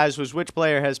question, guys, was which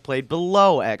player has played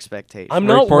below expectations? I'm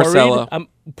not worried.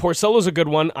 Porcello's a good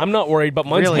one. I'm not worried, but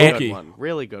mine's Mookie.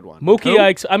 Really good one.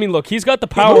 Mookie, I mean, look, he's got the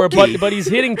power, but he's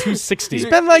hitting 260. He's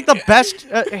been like the best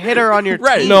hitter on your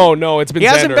team. No, it's been Xander. He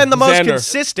hasn't been the most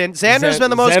consistent. Xander's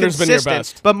been the most consistent. Been your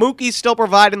best. But Mookie's still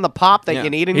providing the pop that you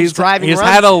need, and he's driving runs. He's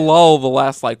had a lull the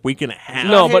last week and a half.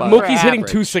 No, but Mookie's hitting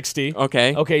 260.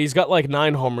 Okay, he's got like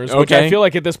 9 homers, which I feel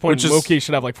like at this point Mookie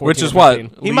should have like 14. Which is what?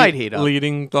 He might heat up.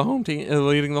 Leading the home team,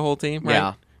 leading the whole team, right?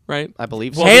 Yeah. Right? I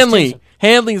believe so.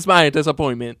 Hanley's my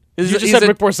disappointment. You just said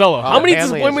Rick Porcello. How many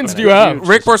disappointments do you have?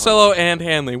 Rick Porcello and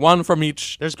Hanley, one from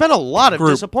each. There's been a lot of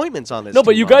disappointments on this. No,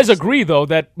 but you guys agree though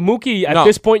that Mookie at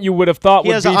this point you would have thought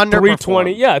would be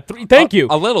 320. Yeah, thank you.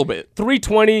 A little bit.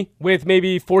 320 with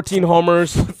maybe 14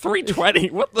 homers. 320.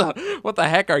 What the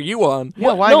heck are you on?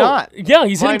 Yeah, why not? Yeah,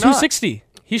 he's hitting 260.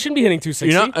 He shouldn't be hitting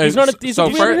 260. He's not a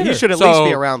decent hitter. He should at least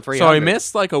be around 300. So he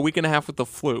missed like a week and a half with the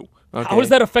flu. Okay. How does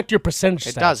that affect your percentage?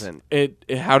 It doesn't.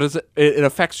 How does it? It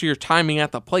affects your timing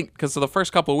at the plate because of the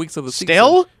first couple of weeks of the season.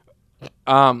 Still?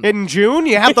 In June?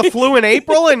 You have the flu in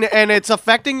April and it's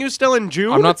affecting you still in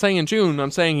June? I'm not saying in June.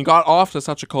 I'm saying he got off to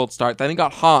such a cold start. Then he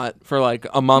got hot for like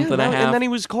a month and a half. And then he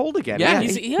was cold again. Yeah,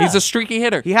 he's a streaky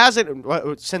hitter. He hasn't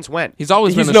since when? He's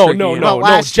always been a streaky hitter.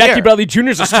 No. Jackie Bradley Jr.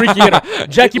 is a streaky hitter.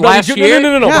 Jackie Bradley Jr.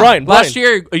 No, Brian. Last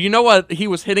year, you know what he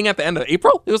was hitting at the end of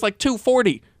April? It was like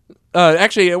 240.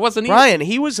 Actually, it wasn't. Brian,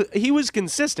 he was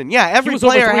consistent. Yeah, every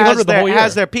player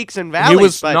has their peaks and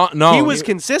valleys. He was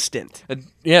consistent.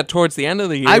 Towards the end of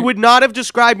the year, I would not have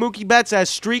described Mookie Betts as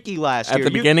streaky last year. At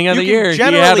the beginning of the year, he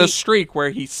had a streak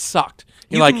where he sucked.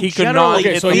 He could not.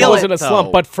 Okay, so he wasn't a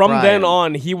slump, but from then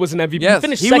on, he was an MVP. Yes. He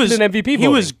finished second in MVP voting. He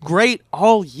was great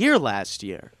all year last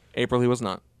year. April, he was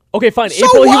not. Okay, fine. So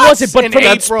April, what? he wasn't, but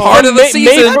that's part of the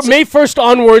season. May 1st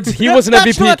onwards, he was an MVP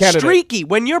That's not candidate. streaky.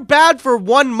 When you're bad for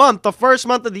 1 month, the first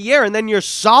month of the year, and then you're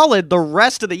solid the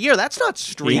rest of the year, that's not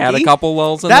streaky. He had a couple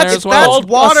lulls in there as well. That's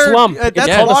water. Slump.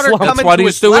 That's water coming That's what to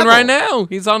he's his doing level. right now.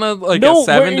 He's on a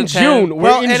 7 to 10. June.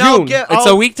 We're in June. It's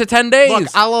a week to 10 days. Look,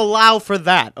 I'll allow for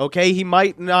that, okay? He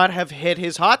might not have hit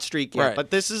his hot streak yet,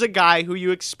 but this is a guy who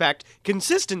you expect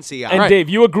consistency out of. And Dave,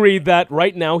 you agree that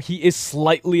right now he is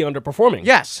slightly underperforming.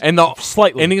 Yes.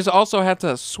 Slightly. And he's also had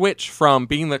to switch from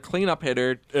being the cleanup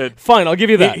hitter. Fine, I'll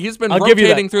give you that. He's been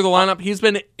rotating through the lineup. He's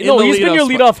been he's been your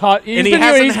leadoff hot. He's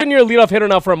been your leadoff hitter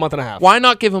now for a month and a half. Why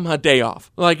not give him a day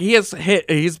off? Like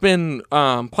he's been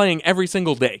playing every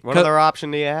single day. What other option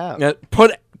do you have?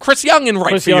 Put Chris Young in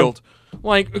right field.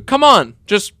 Like, come on,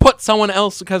 just put someone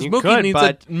else because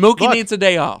Mookie needs a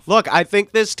day off. Look, I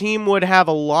think this team would have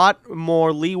a lot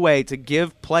more leeway to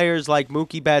give players like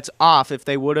Mookie Betts off if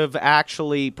they would have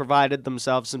actually provided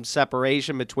themselves some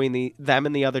separation between them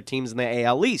and the other teams in the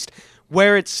AL East.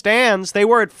 Where it stands, they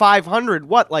were at 500,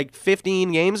 like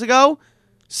 15 games ago?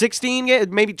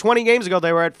 16, maybe 20 games ago,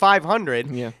 they were at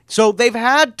 500. Yeah. So they've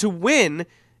had to win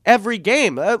every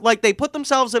game. They put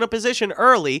themselves in a position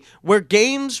early where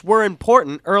games were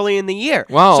important early in the year.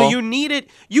 Wow. So you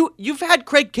needed you've had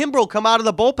Craig Kimbrell come out of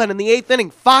the bullpen in the 8th inning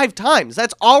 5 times.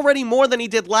 That's already more than he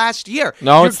did last year.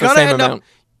 No, it's the same amount.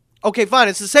 Okay, fine,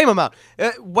 it's the same amount.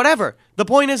 Whatever. The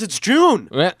point is it's June.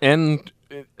 And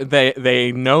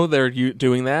they know they're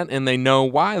doing that, and they know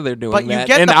why they're doing that. But you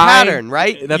get the pattern,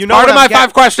 right? That's part of my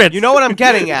 5 questions. You know what I'm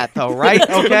getting at, though, right?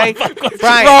 Okay,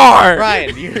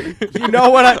 Brian, you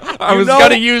know what I was going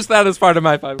to use that as part of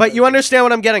my 5 questions. But you understand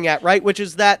what I'm getting at, right? Which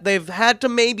is that they've had to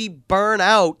maybe burn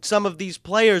out some of these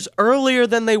players earlier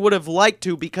than they would have liked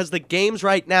to because the games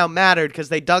right now mattered because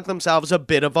they dug themselves a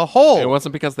bit of a hole. It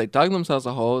wasn't because they dug themselves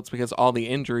a hole. It's because all the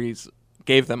injuries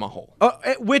gave them a hole.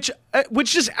 Which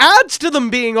just adds to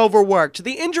them being overworked.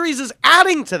 The injuries is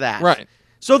adding to that. Right.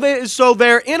 So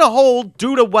they're in a hole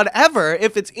due to whatever.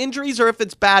 If it's injuries or if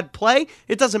it's bad play,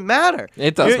 it doesn't matter.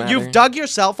 It does matter. You've dug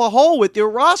yourself a hole with your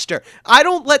roster. I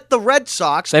don't let the Red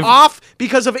Sox off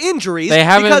because of injuries. They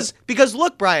haven't, because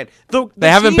look, Brian,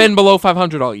 they haven't been below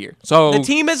 500 all year. So the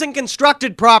team isn't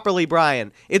constructed properly,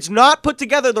 Brian. It's not put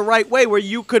together the right way where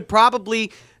you could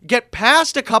probably get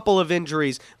past a couple of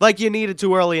injuries like you needed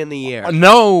to early in the year.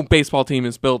 No baseball team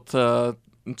is built to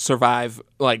survive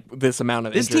like this amount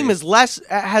of injuries. This team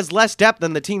has less depth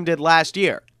than the team did last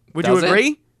year. Would you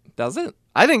agree? Does it?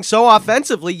 I think so.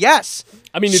 Offensively, yes.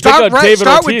 I mean, you start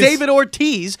start with David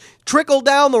Ortiz, trickle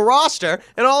down the roster,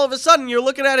 and all of a sudden you're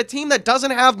looking at a team that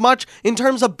doesn't have much in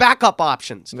terms of backup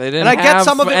options. They didn't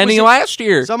have any last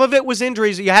year. Some of it was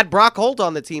injuries. You had Brock Holt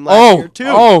on the team last year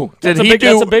too. That's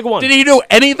a big one. Did he do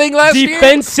anything last year?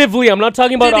 Defensively, I'm not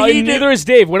talking about. Neither is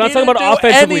Dave. We're not talking about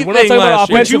offensively. We're not talking about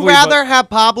offensively. Would you rather have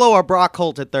Pablo or Brock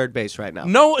Holt at third base right now?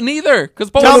 No, neither.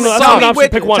 Because both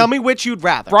Tell me which you'd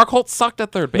rather. Brock Holt sucked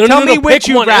at third base. Tell me which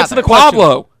you'd rather. Answer the question.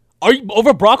 Pablo. Are you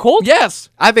over Brock Holt? Yes.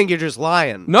 I think you're just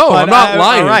lying. No, I'm not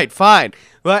lying. All right, fine.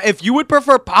 Well, if you would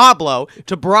prefer Pablo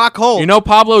to Brock Holt. You know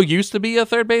Pablo used to be a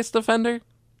third base defender?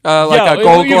 Like a Gold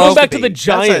Glove. You go back to the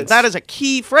Giants. That is a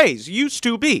key phrase. Used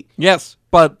to be. Yes,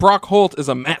 but Brock Holt is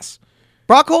a mess.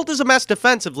 Brock Holt is a mess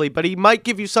defensively, but he might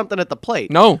give you something at the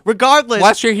plate. No. Regardless.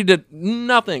 Last year he did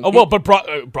nothing. Oh, well, but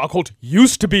Brock Holt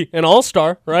used to be an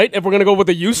all-star, right? If we're going to go with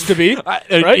the used to be,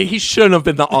 right? He shouldn't have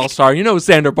been the all-star. You know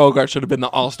Xander Bogaerts should have been the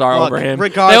all-star over him.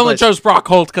 Regardless. They only chose Brock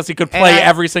Holt because he could play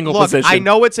every single position. I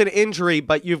know it's an injury,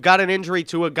 but you've got an injury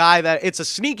to a guy that it's a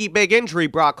sneaky big injury,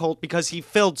 Brock Holt, because he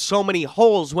filled so many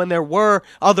holes when there were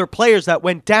other players that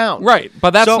went down. Right, but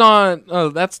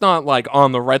that's not like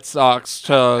on the Red Sox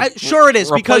to sure it is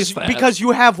because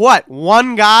you have what?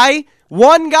 One guy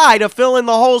to fill in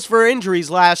the holes for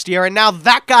injuries last year, and now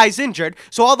that guy's injured.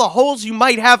 So all the holes you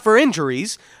might have for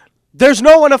injuries, there's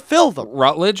no one to fill them.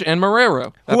 Rutledge and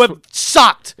Marrero. Who have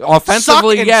sucked.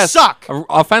 Offensively, yes. Suck.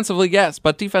 Offensively, yes,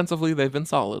 but defensively, they've been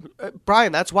solid.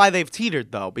 Brian, that's why they've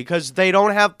teetered, though, because they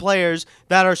don't have players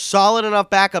that are solid enough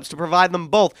backups to provide them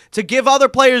both. To give other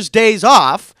players days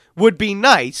off would be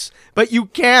nice, but you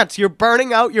can't. You're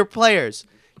burning out your players.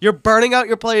 You're burning out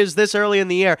your players this early in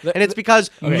the year, and it's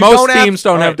because most teams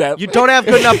don't have depth. You don't have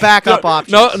good enough backup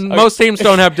options. Most teams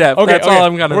don't have depth. That's all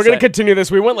I'm going to say. We're going to continue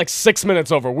this. We went like 6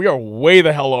 minutes over. We are way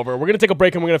the hell over. We're going to take a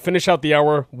break, and we're going to finish out the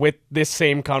hour with this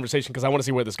same conversation because I want to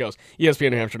see where this goes. ESPN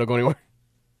New Hampshire, don't go anywhere.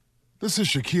 This is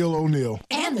Shaquille O'Neal.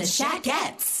 And the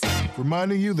Shaquettes.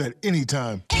 Reminding you that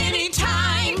anytime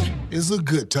is a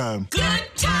good time. Good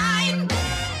time.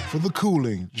 For the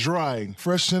cooling, drying,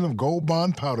 fresh scent of Gold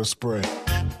Bond powder spray.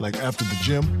 Like after the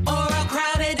gym. Or a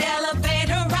crowded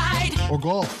elevator ride. Or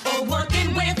golf. Or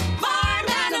working with farm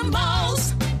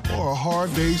animals. Or a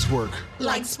hard day's work.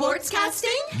 Like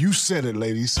sportscasting? You said it,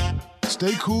 ladies.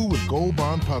 Stay cool with Gold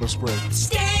Bond powder spray.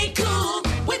 Stay cool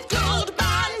with Gold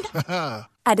Bond.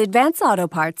 At Advance Auto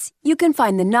Parts, you can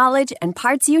find the knowledge and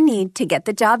parts you need to get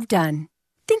the job done.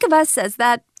 Think of us as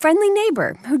that friendly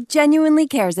neighbor who genuinely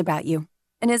cares about you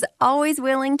and is always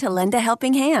willing to lend a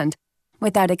helping hand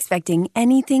without expecting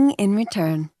anything in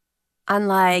return.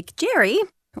 Unlike Jerry,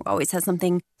 who always has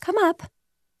something come up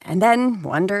and then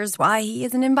wonders why he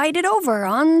isn't invited over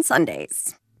on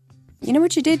Sundays. You know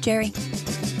what you did, Jerry?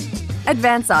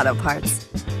 Advance Auto Parts.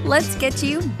 Let's get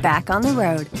you back on the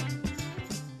road.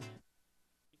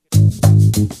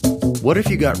 What if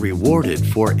you got rewarded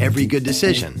for every good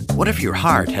decision? What if your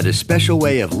heart had a special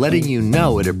way of letting you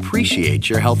know it appreciates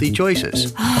your healthy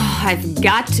choices? I've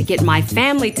got to get my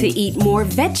family to eat more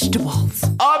vegetables.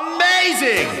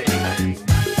 Amazing!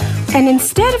 And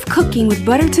instead of cooking with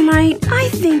butter tonight, I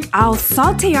think I'll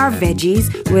saute our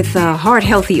veggies with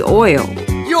heart-healthy oil.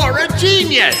 You're a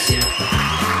genius!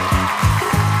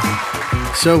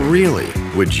 So really,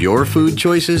 would your food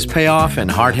choices pay off in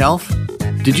heart health?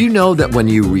 Did you know that when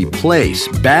you replace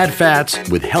bad fats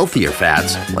with healthier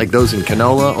fats, like those in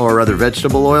canola or other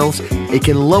vegetable oils, it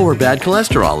can lower bad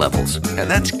cholesterol levels, and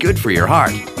that's good for your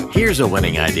heart. Here's a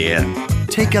winning idea.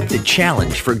 Take up the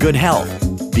challenge for good health,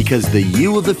 because the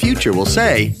you of the future will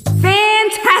say,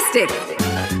 Fantastic!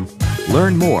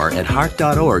 Learn more at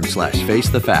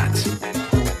heart.org/facethefats.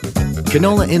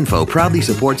 Canola Info proudly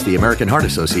supports the American Heart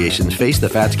Association's Face the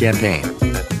Fats campaign.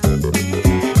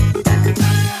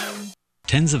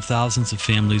 Tens of thousands of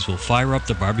families will fire up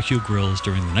their barbecue grills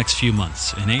during the next few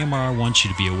months, and AMR wants you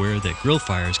to be aware that grill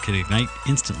fires can ignite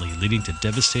instantly, leading to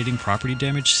devastating property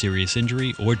damage, serious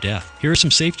injury, or death. Here are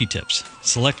some safety tips.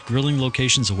 Select grilling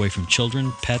locations away from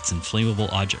children, pets, and flammable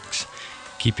objects.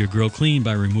 Keep your grill clean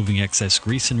by removing excess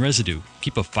grease and residue.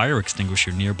 Keep a fire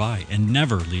extinguisher nearby and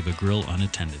never leave a grill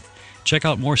unattended. Check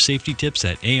out more safety tips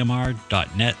at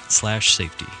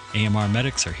amr.net/safety. AMR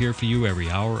medics are here for you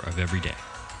every hour of every day.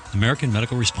 American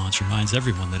Medical Response reminds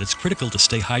everyone that it's critical to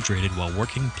stay hydrated while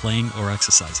working, playing, or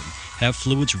exercising. Have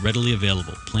fluids readily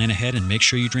available. Plan ahead and make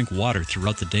sure you drink water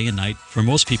throughout the day and night. For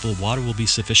most people, water will be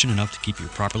sufficient enough to keep you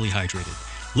properly hydrated.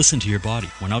 Listen to your body.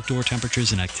 When outdoor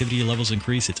temperatures and activity levels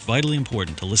increase, it's vitally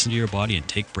important to listen to your body and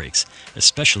take breaks,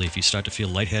 especially if you start to feel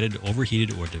lightheaded,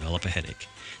 overheated, or develop a headache.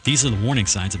 These are the warning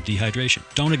signs of dehydration.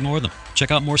 Don't ignore them.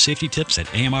 Check out more safety tips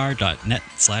at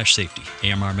amr.net/safety.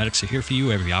 AMR medics are here for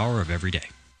you every hour of every day.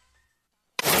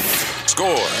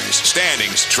 Scores,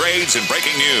 standings, trades, and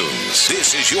breaking news.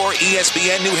 This is your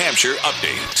ESPN New Hampshire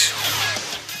update.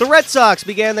 The Red Sox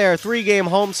began their 3-game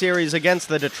home series against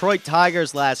the Detroit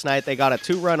Tigers last night. They got a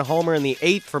 2-run homer in the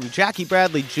 8th from Jackie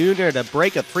Bradley Jr. to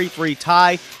break a 3-3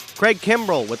 tie. Craig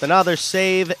Kimbrell with another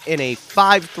save in a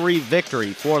 5-3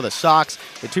 victory for the Sox.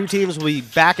 The two teams will be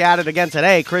back at it again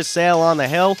today. Chris Sale on the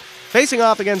hill, facing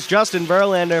off against Justin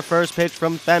Verlander. First pitch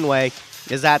from Fenway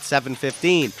is at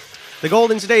 7:15. The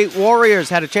Golden State Warriors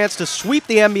had a chance to sweep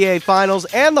the NBA Finals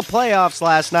and the playoffs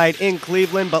last night in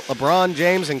Cleveland, but LeBron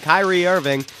James and Kyrie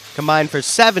Irving combined for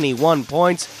 71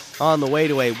 points on the way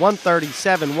to a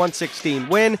 137-116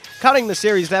 win, cutting the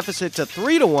series deficit to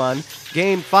 3-1.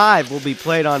 Game 5 will be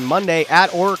played on Monday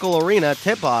at Oracle Arena.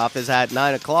 Tip-off is at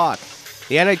 9 o'clock.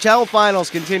 The NHL Finals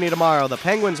continue tomorrow. The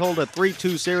Penguins hold a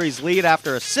 3-2 series lead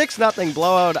after a 6-0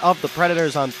 blowout of the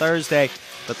Predators on Thursday.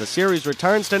 But the series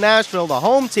returns to Nashville. The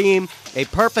home team, a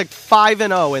perfect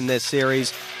 5-0 in this series.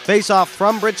 Face-off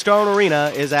from Bridgestone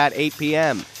Arena is at 8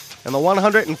 p.m. And the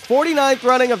 149th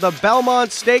running of the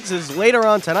Belmont Stakes is later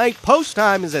on tonight. Post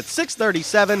time is at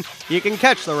 6:37. You can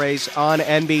catch the race on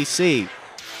NBC.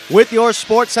 With your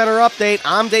Sports Center update,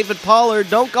 I'm David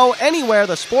Pollard. Don't go anywhere.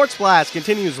 The Sports Blast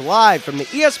continues live from the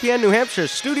ESPN New Hampshire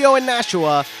studio in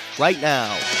Nashua right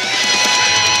now.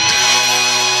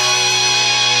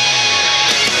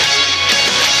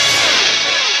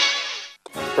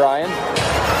 Brian?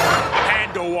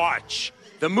 And to watch.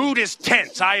 The mood is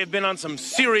tense. I have been on some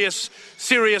serious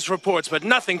reports, but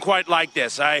nothing quite like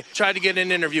this. I tried to get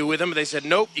an interview with him, but they said,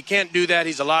 nope, you can't do that.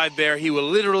 He's a live bear. He will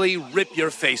literally rip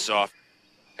your face off.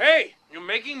 Hey, you're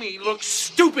making me look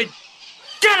stupid.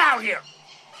 Get out here,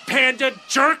 panda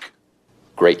jerk.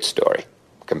 Great story.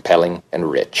 Compelling and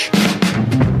rich.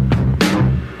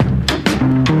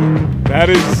 That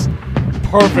is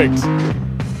perfect.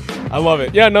 I love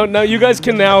it. Yeah, no, you guys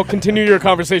can now continue your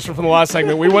conversation from the last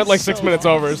segment. We went like 6 minutes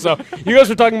over, so you guys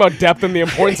were talking about depth and the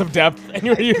importance of depth, and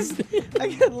you were using. I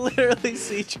can literally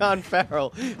see John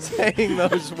Farrell saying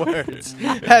those words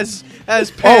as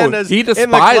pandas he in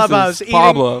the clubhouse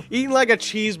eating like a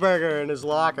cheeseburger in his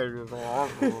locker. I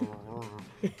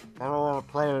don't want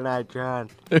to play tonight, John.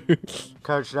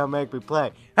 Coach, don't make me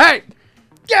play. Hey,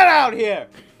 get out here!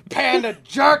 Panda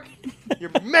jerk!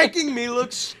 You're making me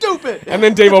look stupid! And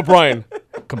then Dave O'Brien.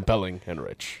 Compelling and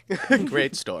rich.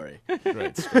 Great story.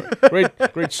 Great story.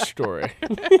 Great story.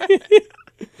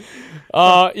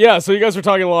 Yeah, so you guys were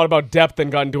talking a lot about depth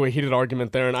and got into a heated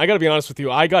argument there, and I gotta be honest with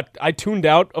you, I tuned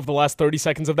out of the last 30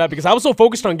 seconds of that because I was so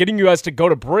focused on getting you guys to go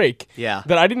to break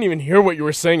that I didn't even hear what you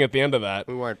were saying at the end of that.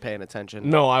 We weren't paying attention.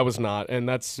 No, I was not, and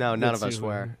that's... No, none of us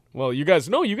were. Well, you guys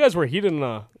were heated in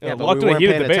a... Yeah, but we weren't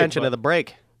paying attention to the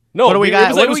break. No, what do we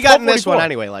got? What do we got in this 44. one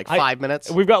anyway? Like 5 minutes?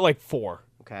 We've got like 4.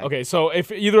 Okay, so if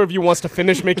either of you wants to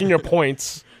finish making your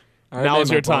points, now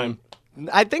is your time.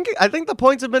 I think the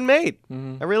points have been made.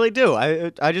 I really do.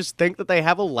 I just think that they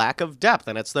have a lack of depth,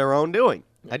 and it's their own doing.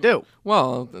 I do.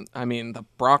 Well, I mean, the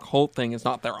Brock Holt thing is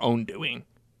not their own doing.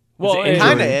 Well, it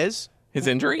kind of is. His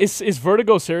injury? Is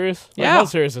vertigo serious? Like, Yeah. how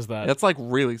serious is that? That's like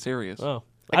really serious. Oh.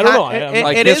 I don't know.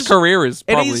 His career is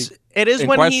probably It is in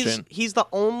when question. he's the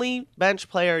only bench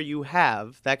player you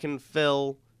have that can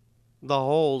fill the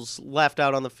holes left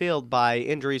out on the field by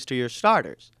injuries to your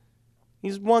starters.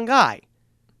 He's one guy.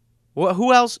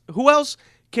 Who else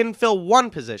can fill one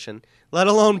position, let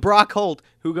alone Brock Holt,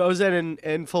 who goes in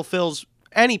and fulfills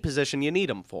any position you need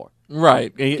him for?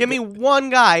 Right. Give me one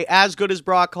guy as good as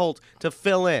Brock Holt to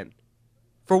fill in.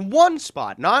 For one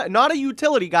spot, not a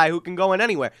utility guy who can go in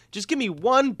anywhere. Just give me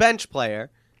one bench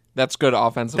player that's good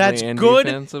offensively and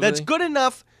defensively. That's good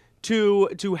enough to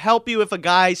help you if a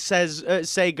guy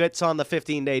say gets on the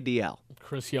 15-day DL.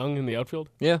 Chris Young in the outfield?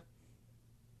 Yeah.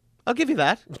 I'll give you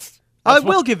that. I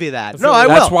will give you that. No, I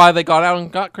will. That's why they got out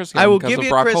and got Chris Young. I will because give of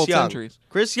you Brock Chris Holt's Young. injuries.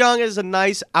 Chris Young is a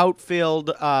nice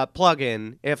outfield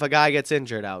plug-in if a guy gets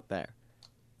injured out there.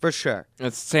 For sure.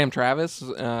 It's Sam Travis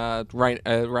right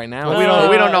now.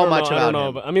 We don't know much about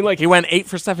him. But, I mean, like he went 8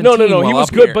 for 17. No, he was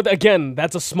good. Here. But again,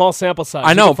 that's a small sample size.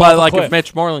 I know, but like if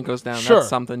Mitch Moreland goes down, sure. that's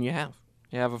something you have.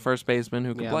 You have a first baseman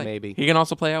who can play. Maybe. He can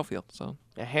also play outfield. So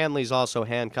Hanley's also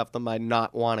handcuffed them by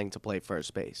not wanting to play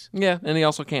first base. Yeah, and he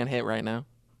also can't hit right now.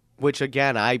 Which,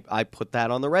 again, I put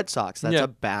that on the Red Sox. That's a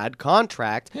bad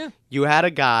contract. Yeah. You had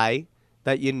a guy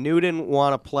that you knew didn't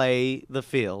want to play the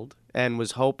field and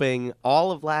was hoping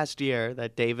all of last year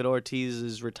that David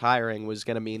Ortiz's retiring was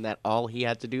going to mean that all he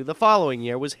had to do the following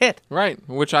year was hit. Right,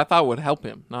 which I thought would help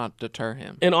him, not deter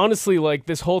him. And honestly, like,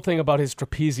 this whole thing about his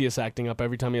trapezius acting up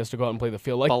every time he has to go out and play the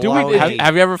field. Like,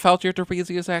 have you ever felt your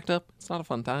trapezius act up? It's not a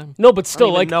fun time. No, but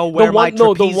still, I don't even know where my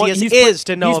trapezius is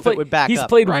to know if it would back up. He's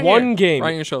played one game.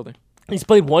 Right in your shoulder. He's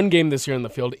played one game this year in the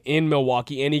field in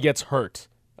Milwaukee, and he gets hurt.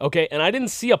 Okay, and I didn't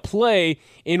see a play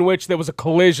in which there was a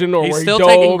collision or he's where he still dove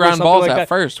taking or ground something balls like at that.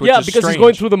 first, which yeah, is because strange. he's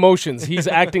going through the motions. He's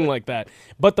acting like that.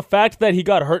 But the fact that he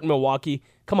got hurt in Milwaukee,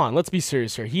 come on, let's be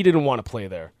serious here. He didn't want to play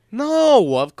there.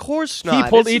 No, of course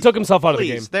not. He took himself out of the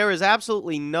game. There is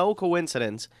absolutely no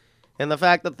coincidence in the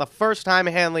fact that the first time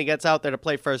Hanley gets out there to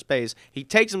play first base, he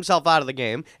takes himself out of the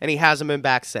game, and he hasn't been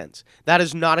back since. That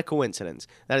is not a coincidence.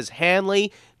 That is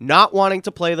Hanley not wanting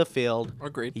to play the field.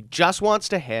 Agreed. He just wants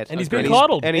to hit. And he's being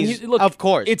coddled. And he's look, of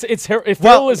course.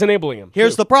 Phil is enabling him.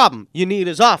 Here's the problem. You need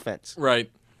his offense. Right.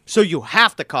 So you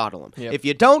have to coddle him. Yep. If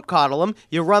you don't coddle him,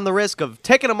 you run the risk of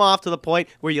ticking him off to the point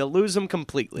where you lose him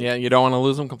completely. Yeah, you don't want to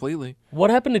lose him completely. What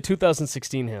happened to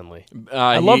 2016 Hanley?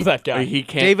 I love that guy. He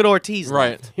can't. David Ortiz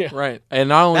Right, left. Yeah. right. And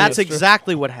not only That's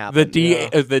exactly what happened.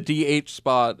 the DH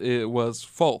spot was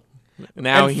full.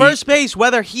 Now and first base,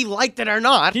 whether he liked it or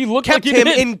not, he looked kept like he him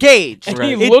did. engaged. And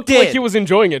he looked like he was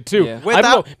enjoying it, too. Yeah. I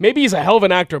don't know. Maybe he's a hell of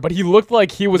an actor, but he looked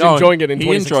like he was enjoying it in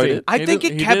 2016. Enjoyed it. I think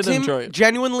it kept him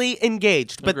genuinely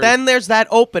engaged. But then there's that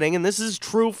opening, and this is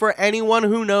true for anyone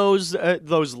who knows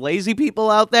those lazy people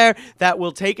out there that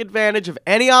will take advantage of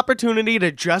any opportunity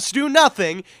to just do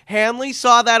nothing. Hanley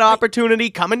saw that opportunity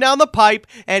coming down the pipe,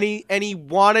 and he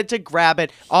wanted to grab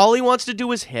it. All he wants to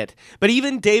do is hit. But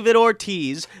even David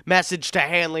Ortiz messaged to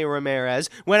Hanley Ramirez,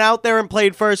 went out there and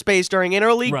played first base during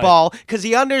interleague ball because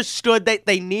he understood that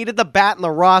they needed the bat in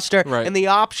the roster and the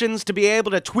options to be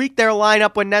able to tweak their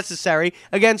lineup when necessary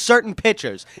against certain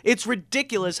pitchers. It's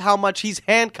ridiculous how much he's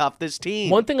handcuffed this team.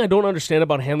 One thing I don't understand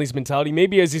about Hanley's mentality,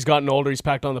 maybe as he's gotten older, he's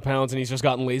packed on the pounds and he's just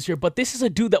gotten lazier, but this is a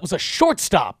dude that was a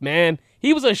shortstop, man.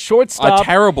 He was a shortstop. A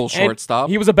terrible shortstop.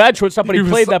 He was a bad shortstop, but he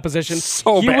played that position.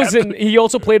 So he bad. He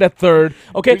also played at third.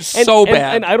 Okay, so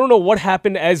bad. And I don't know what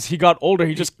happened as he got older.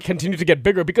 He just continued to get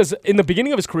bigger because in the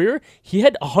beginning of his career, he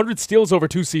had 100 steals over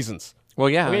 2 seasons. Well,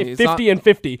 yeah, okay, 50 and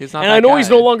 50. He's not and that I know guy. he's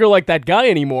no longer like that guy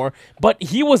anymore, but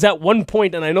he was at one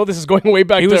point, and I know this is going way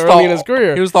back to early in his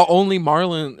career. He was the only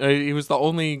he was the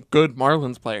only good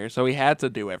Marlins player, so he had to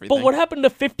do everything. But what happened to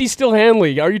 50 still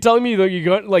Hanley? Are you telling me that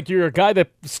you're a guy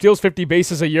that steals 50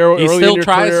 bases a year he early still in your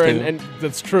tries career? to. And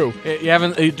that's true. You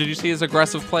haven't? Did you see his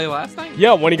aggressive play last night?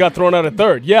 Yeah, when he got thrown out at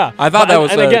third. Yeah, I thought that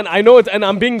was. And again, I know it's, and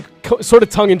I'm being sort of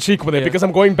tongue in cheek with it because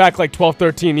I'm going back like 12,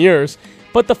 13 years.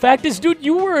 But the fact is, dude,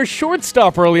 you were a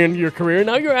shortstop early in your career.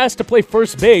 Now you're asked to play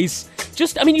first base. You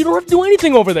don't have to do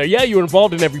anything over there. Yeah, you're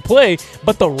involved in every play,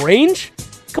 but the range?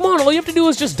 Come on, all you have to do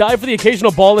is just dive for the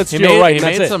occasional ball that's to your right, and that's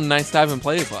it. He made some nice diving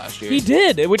plays last year. He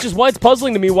did, which is why it's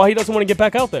puzzling to me why he doesn't want to get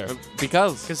back out there.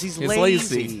 Because he's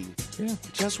lazy. Yeah.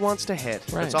 He just wants to hit.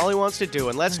 Right. That's all he wants to do.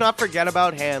 And let's not forget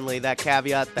about Hanley, that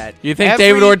caveat that... You think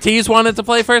David Ortiz wanted to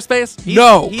play first base?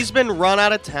 No. He's been run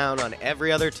out of town on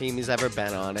every other team he's ever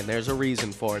been on, and there's a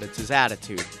reason for it. It's his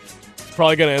attitude. It's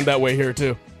probably going to end that way here,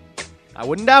 too. I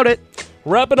wouldn't doubt it.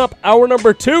 Wrapping up hour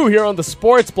number 2 here on the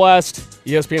Sports Blast.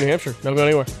 ESPN New Hampshire. Don't go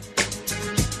anywhere.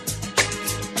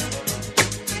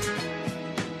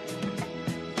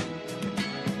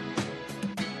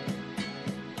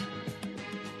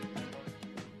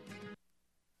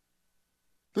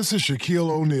 This is Shaquille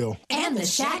O'Neal. And the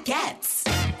Shaquettes.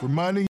 Reminding